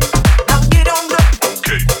 Now get on up.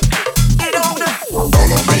 Okay. Get on up. All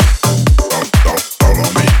on me. All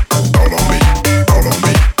on me. All on me. All on me. All on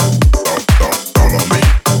me. All on me.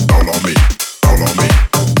 All on me. All on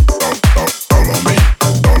me. All on me.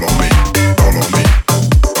 All on me.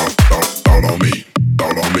 All on me.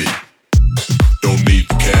 All on me. Don't need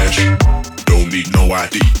the cash. Don't need no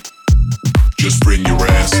ID. Just bring your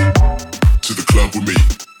ass to the club with me.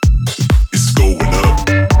 It's going up.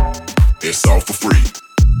 It's all for free.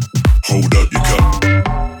 Hold up your cup.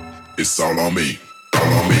 It's all on me. All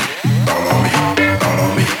on me. All on me. All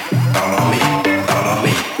on me. All on me. All on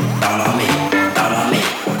me. All on me. All on me.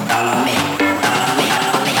 All on me.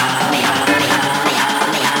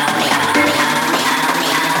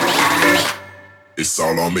 It's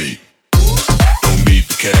all on me. Don't need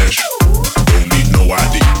the cash. Don't need no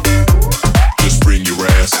ID. Just bring your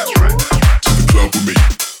ass to the club with me.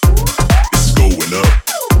 It's going up.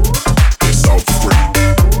 It's all for free.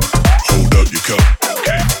 Hold up your cup.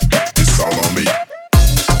 It's all on me.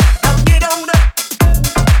 Now get on up.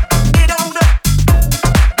 Get on up.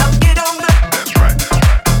 Now get on up. That's right.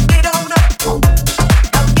 Get on up.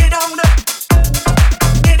 Now get on up.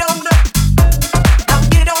 Get on up. Now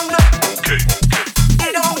get on up. Okay.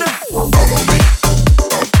 Get on up.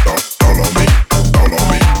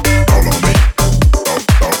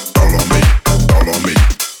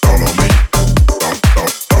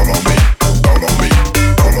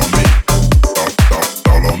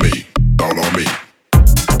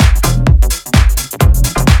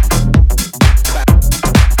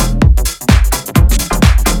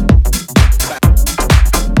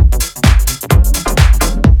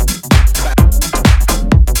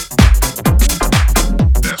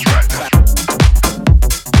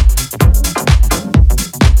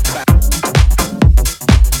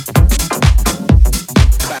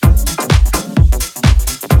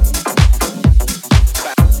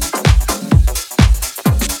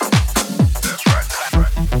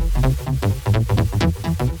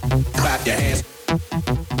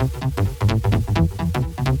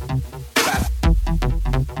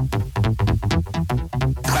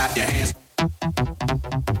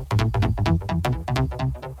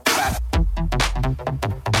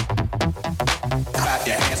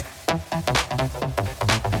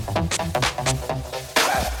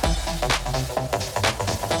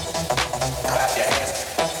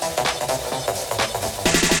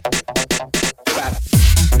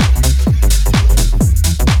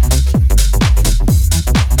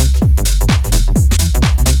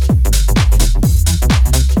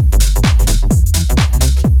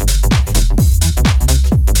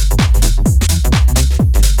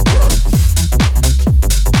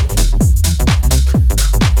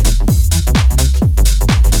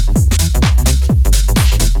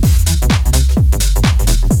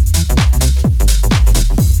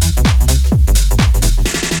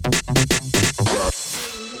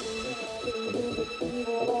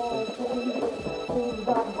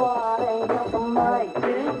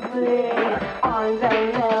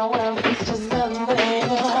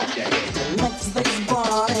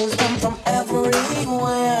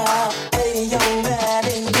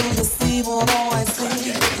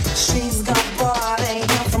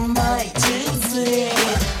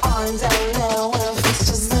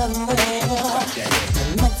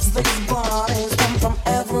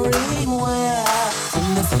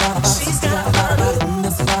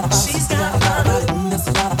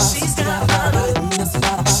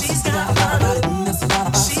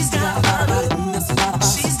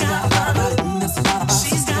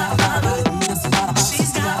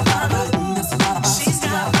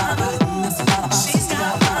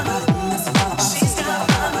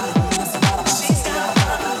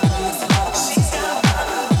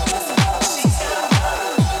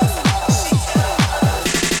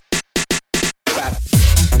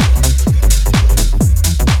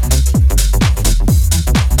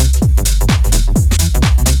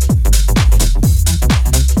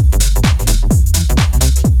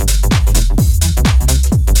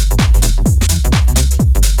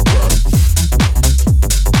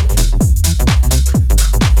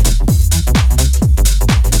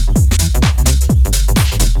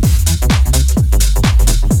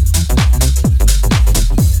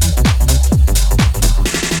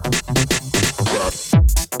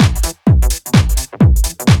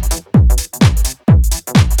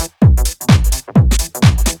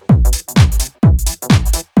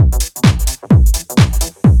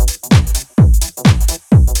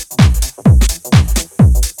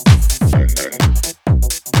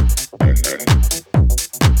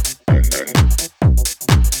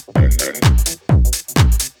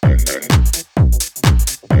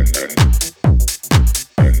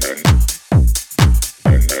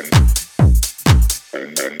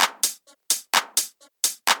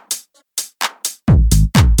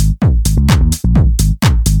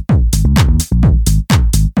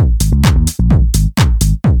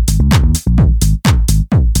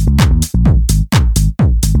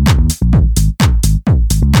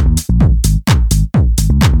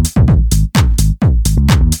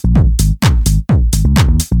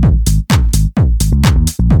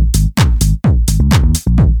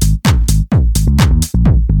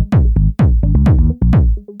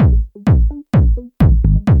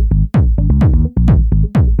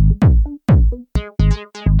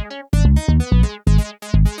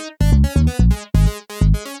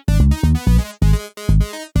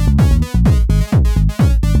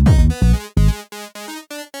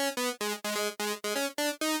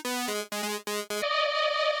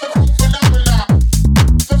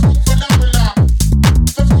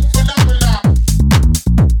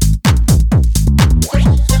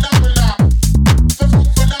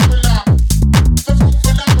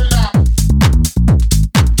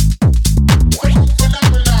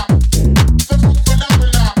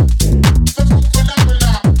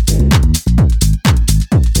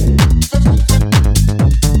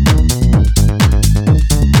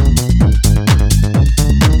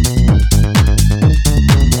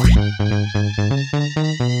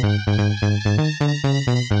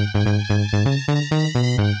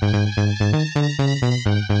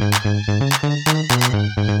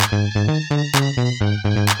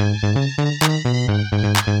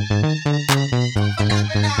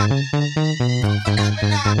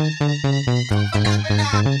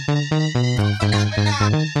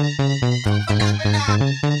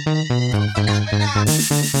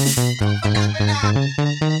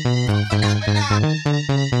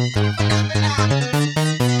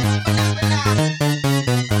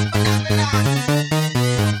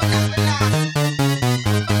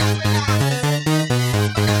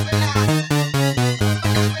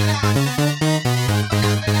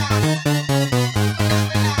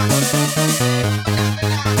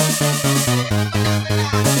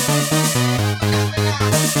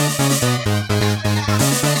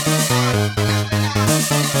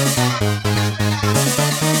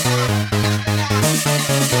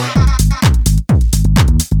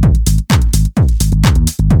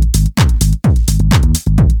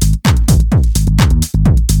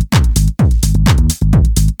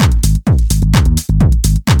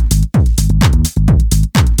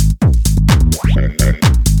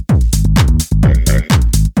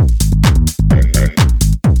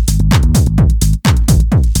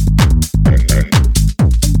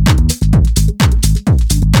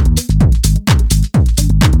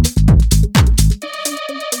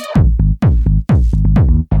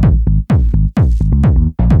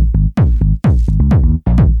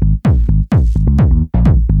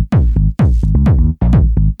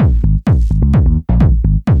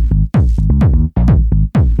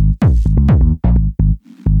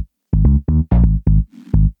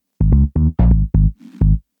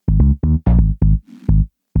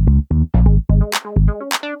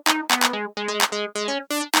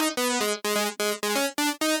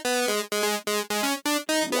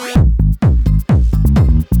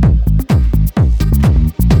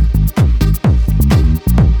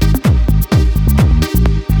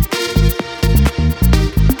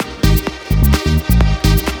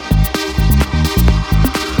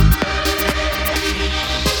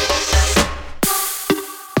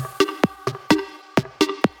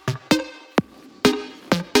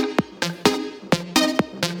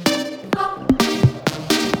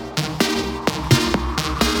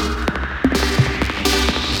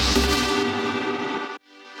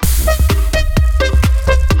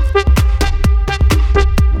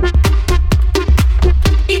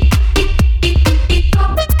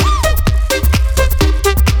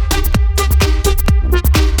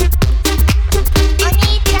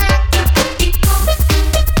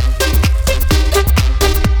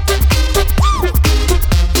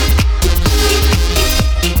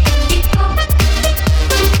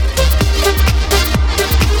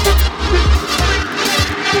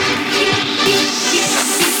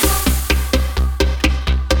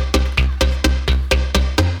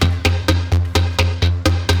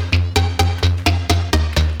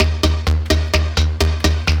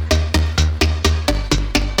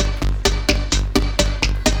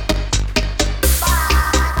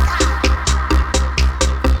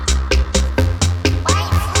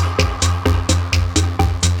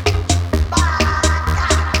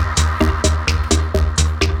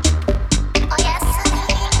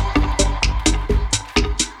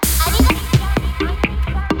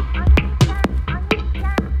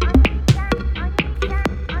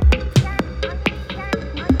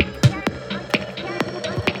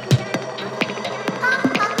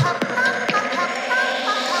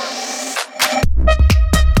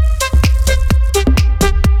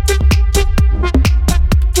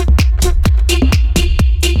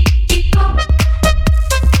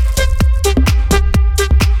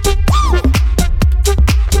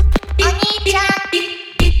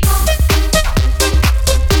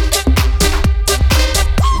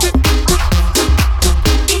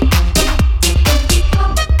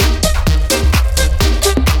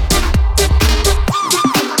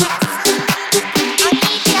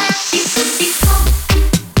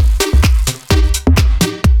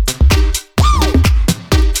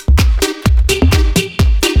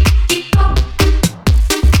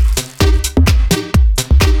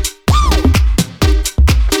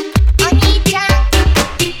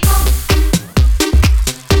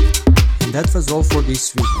 That was all for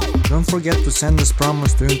this week. Don't forget to send us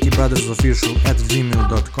promos to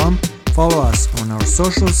unityBrothersOfficial@gmail.com, follow us on our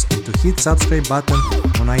socials and to hit subscribe button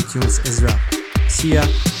on iTunes as well. See ya!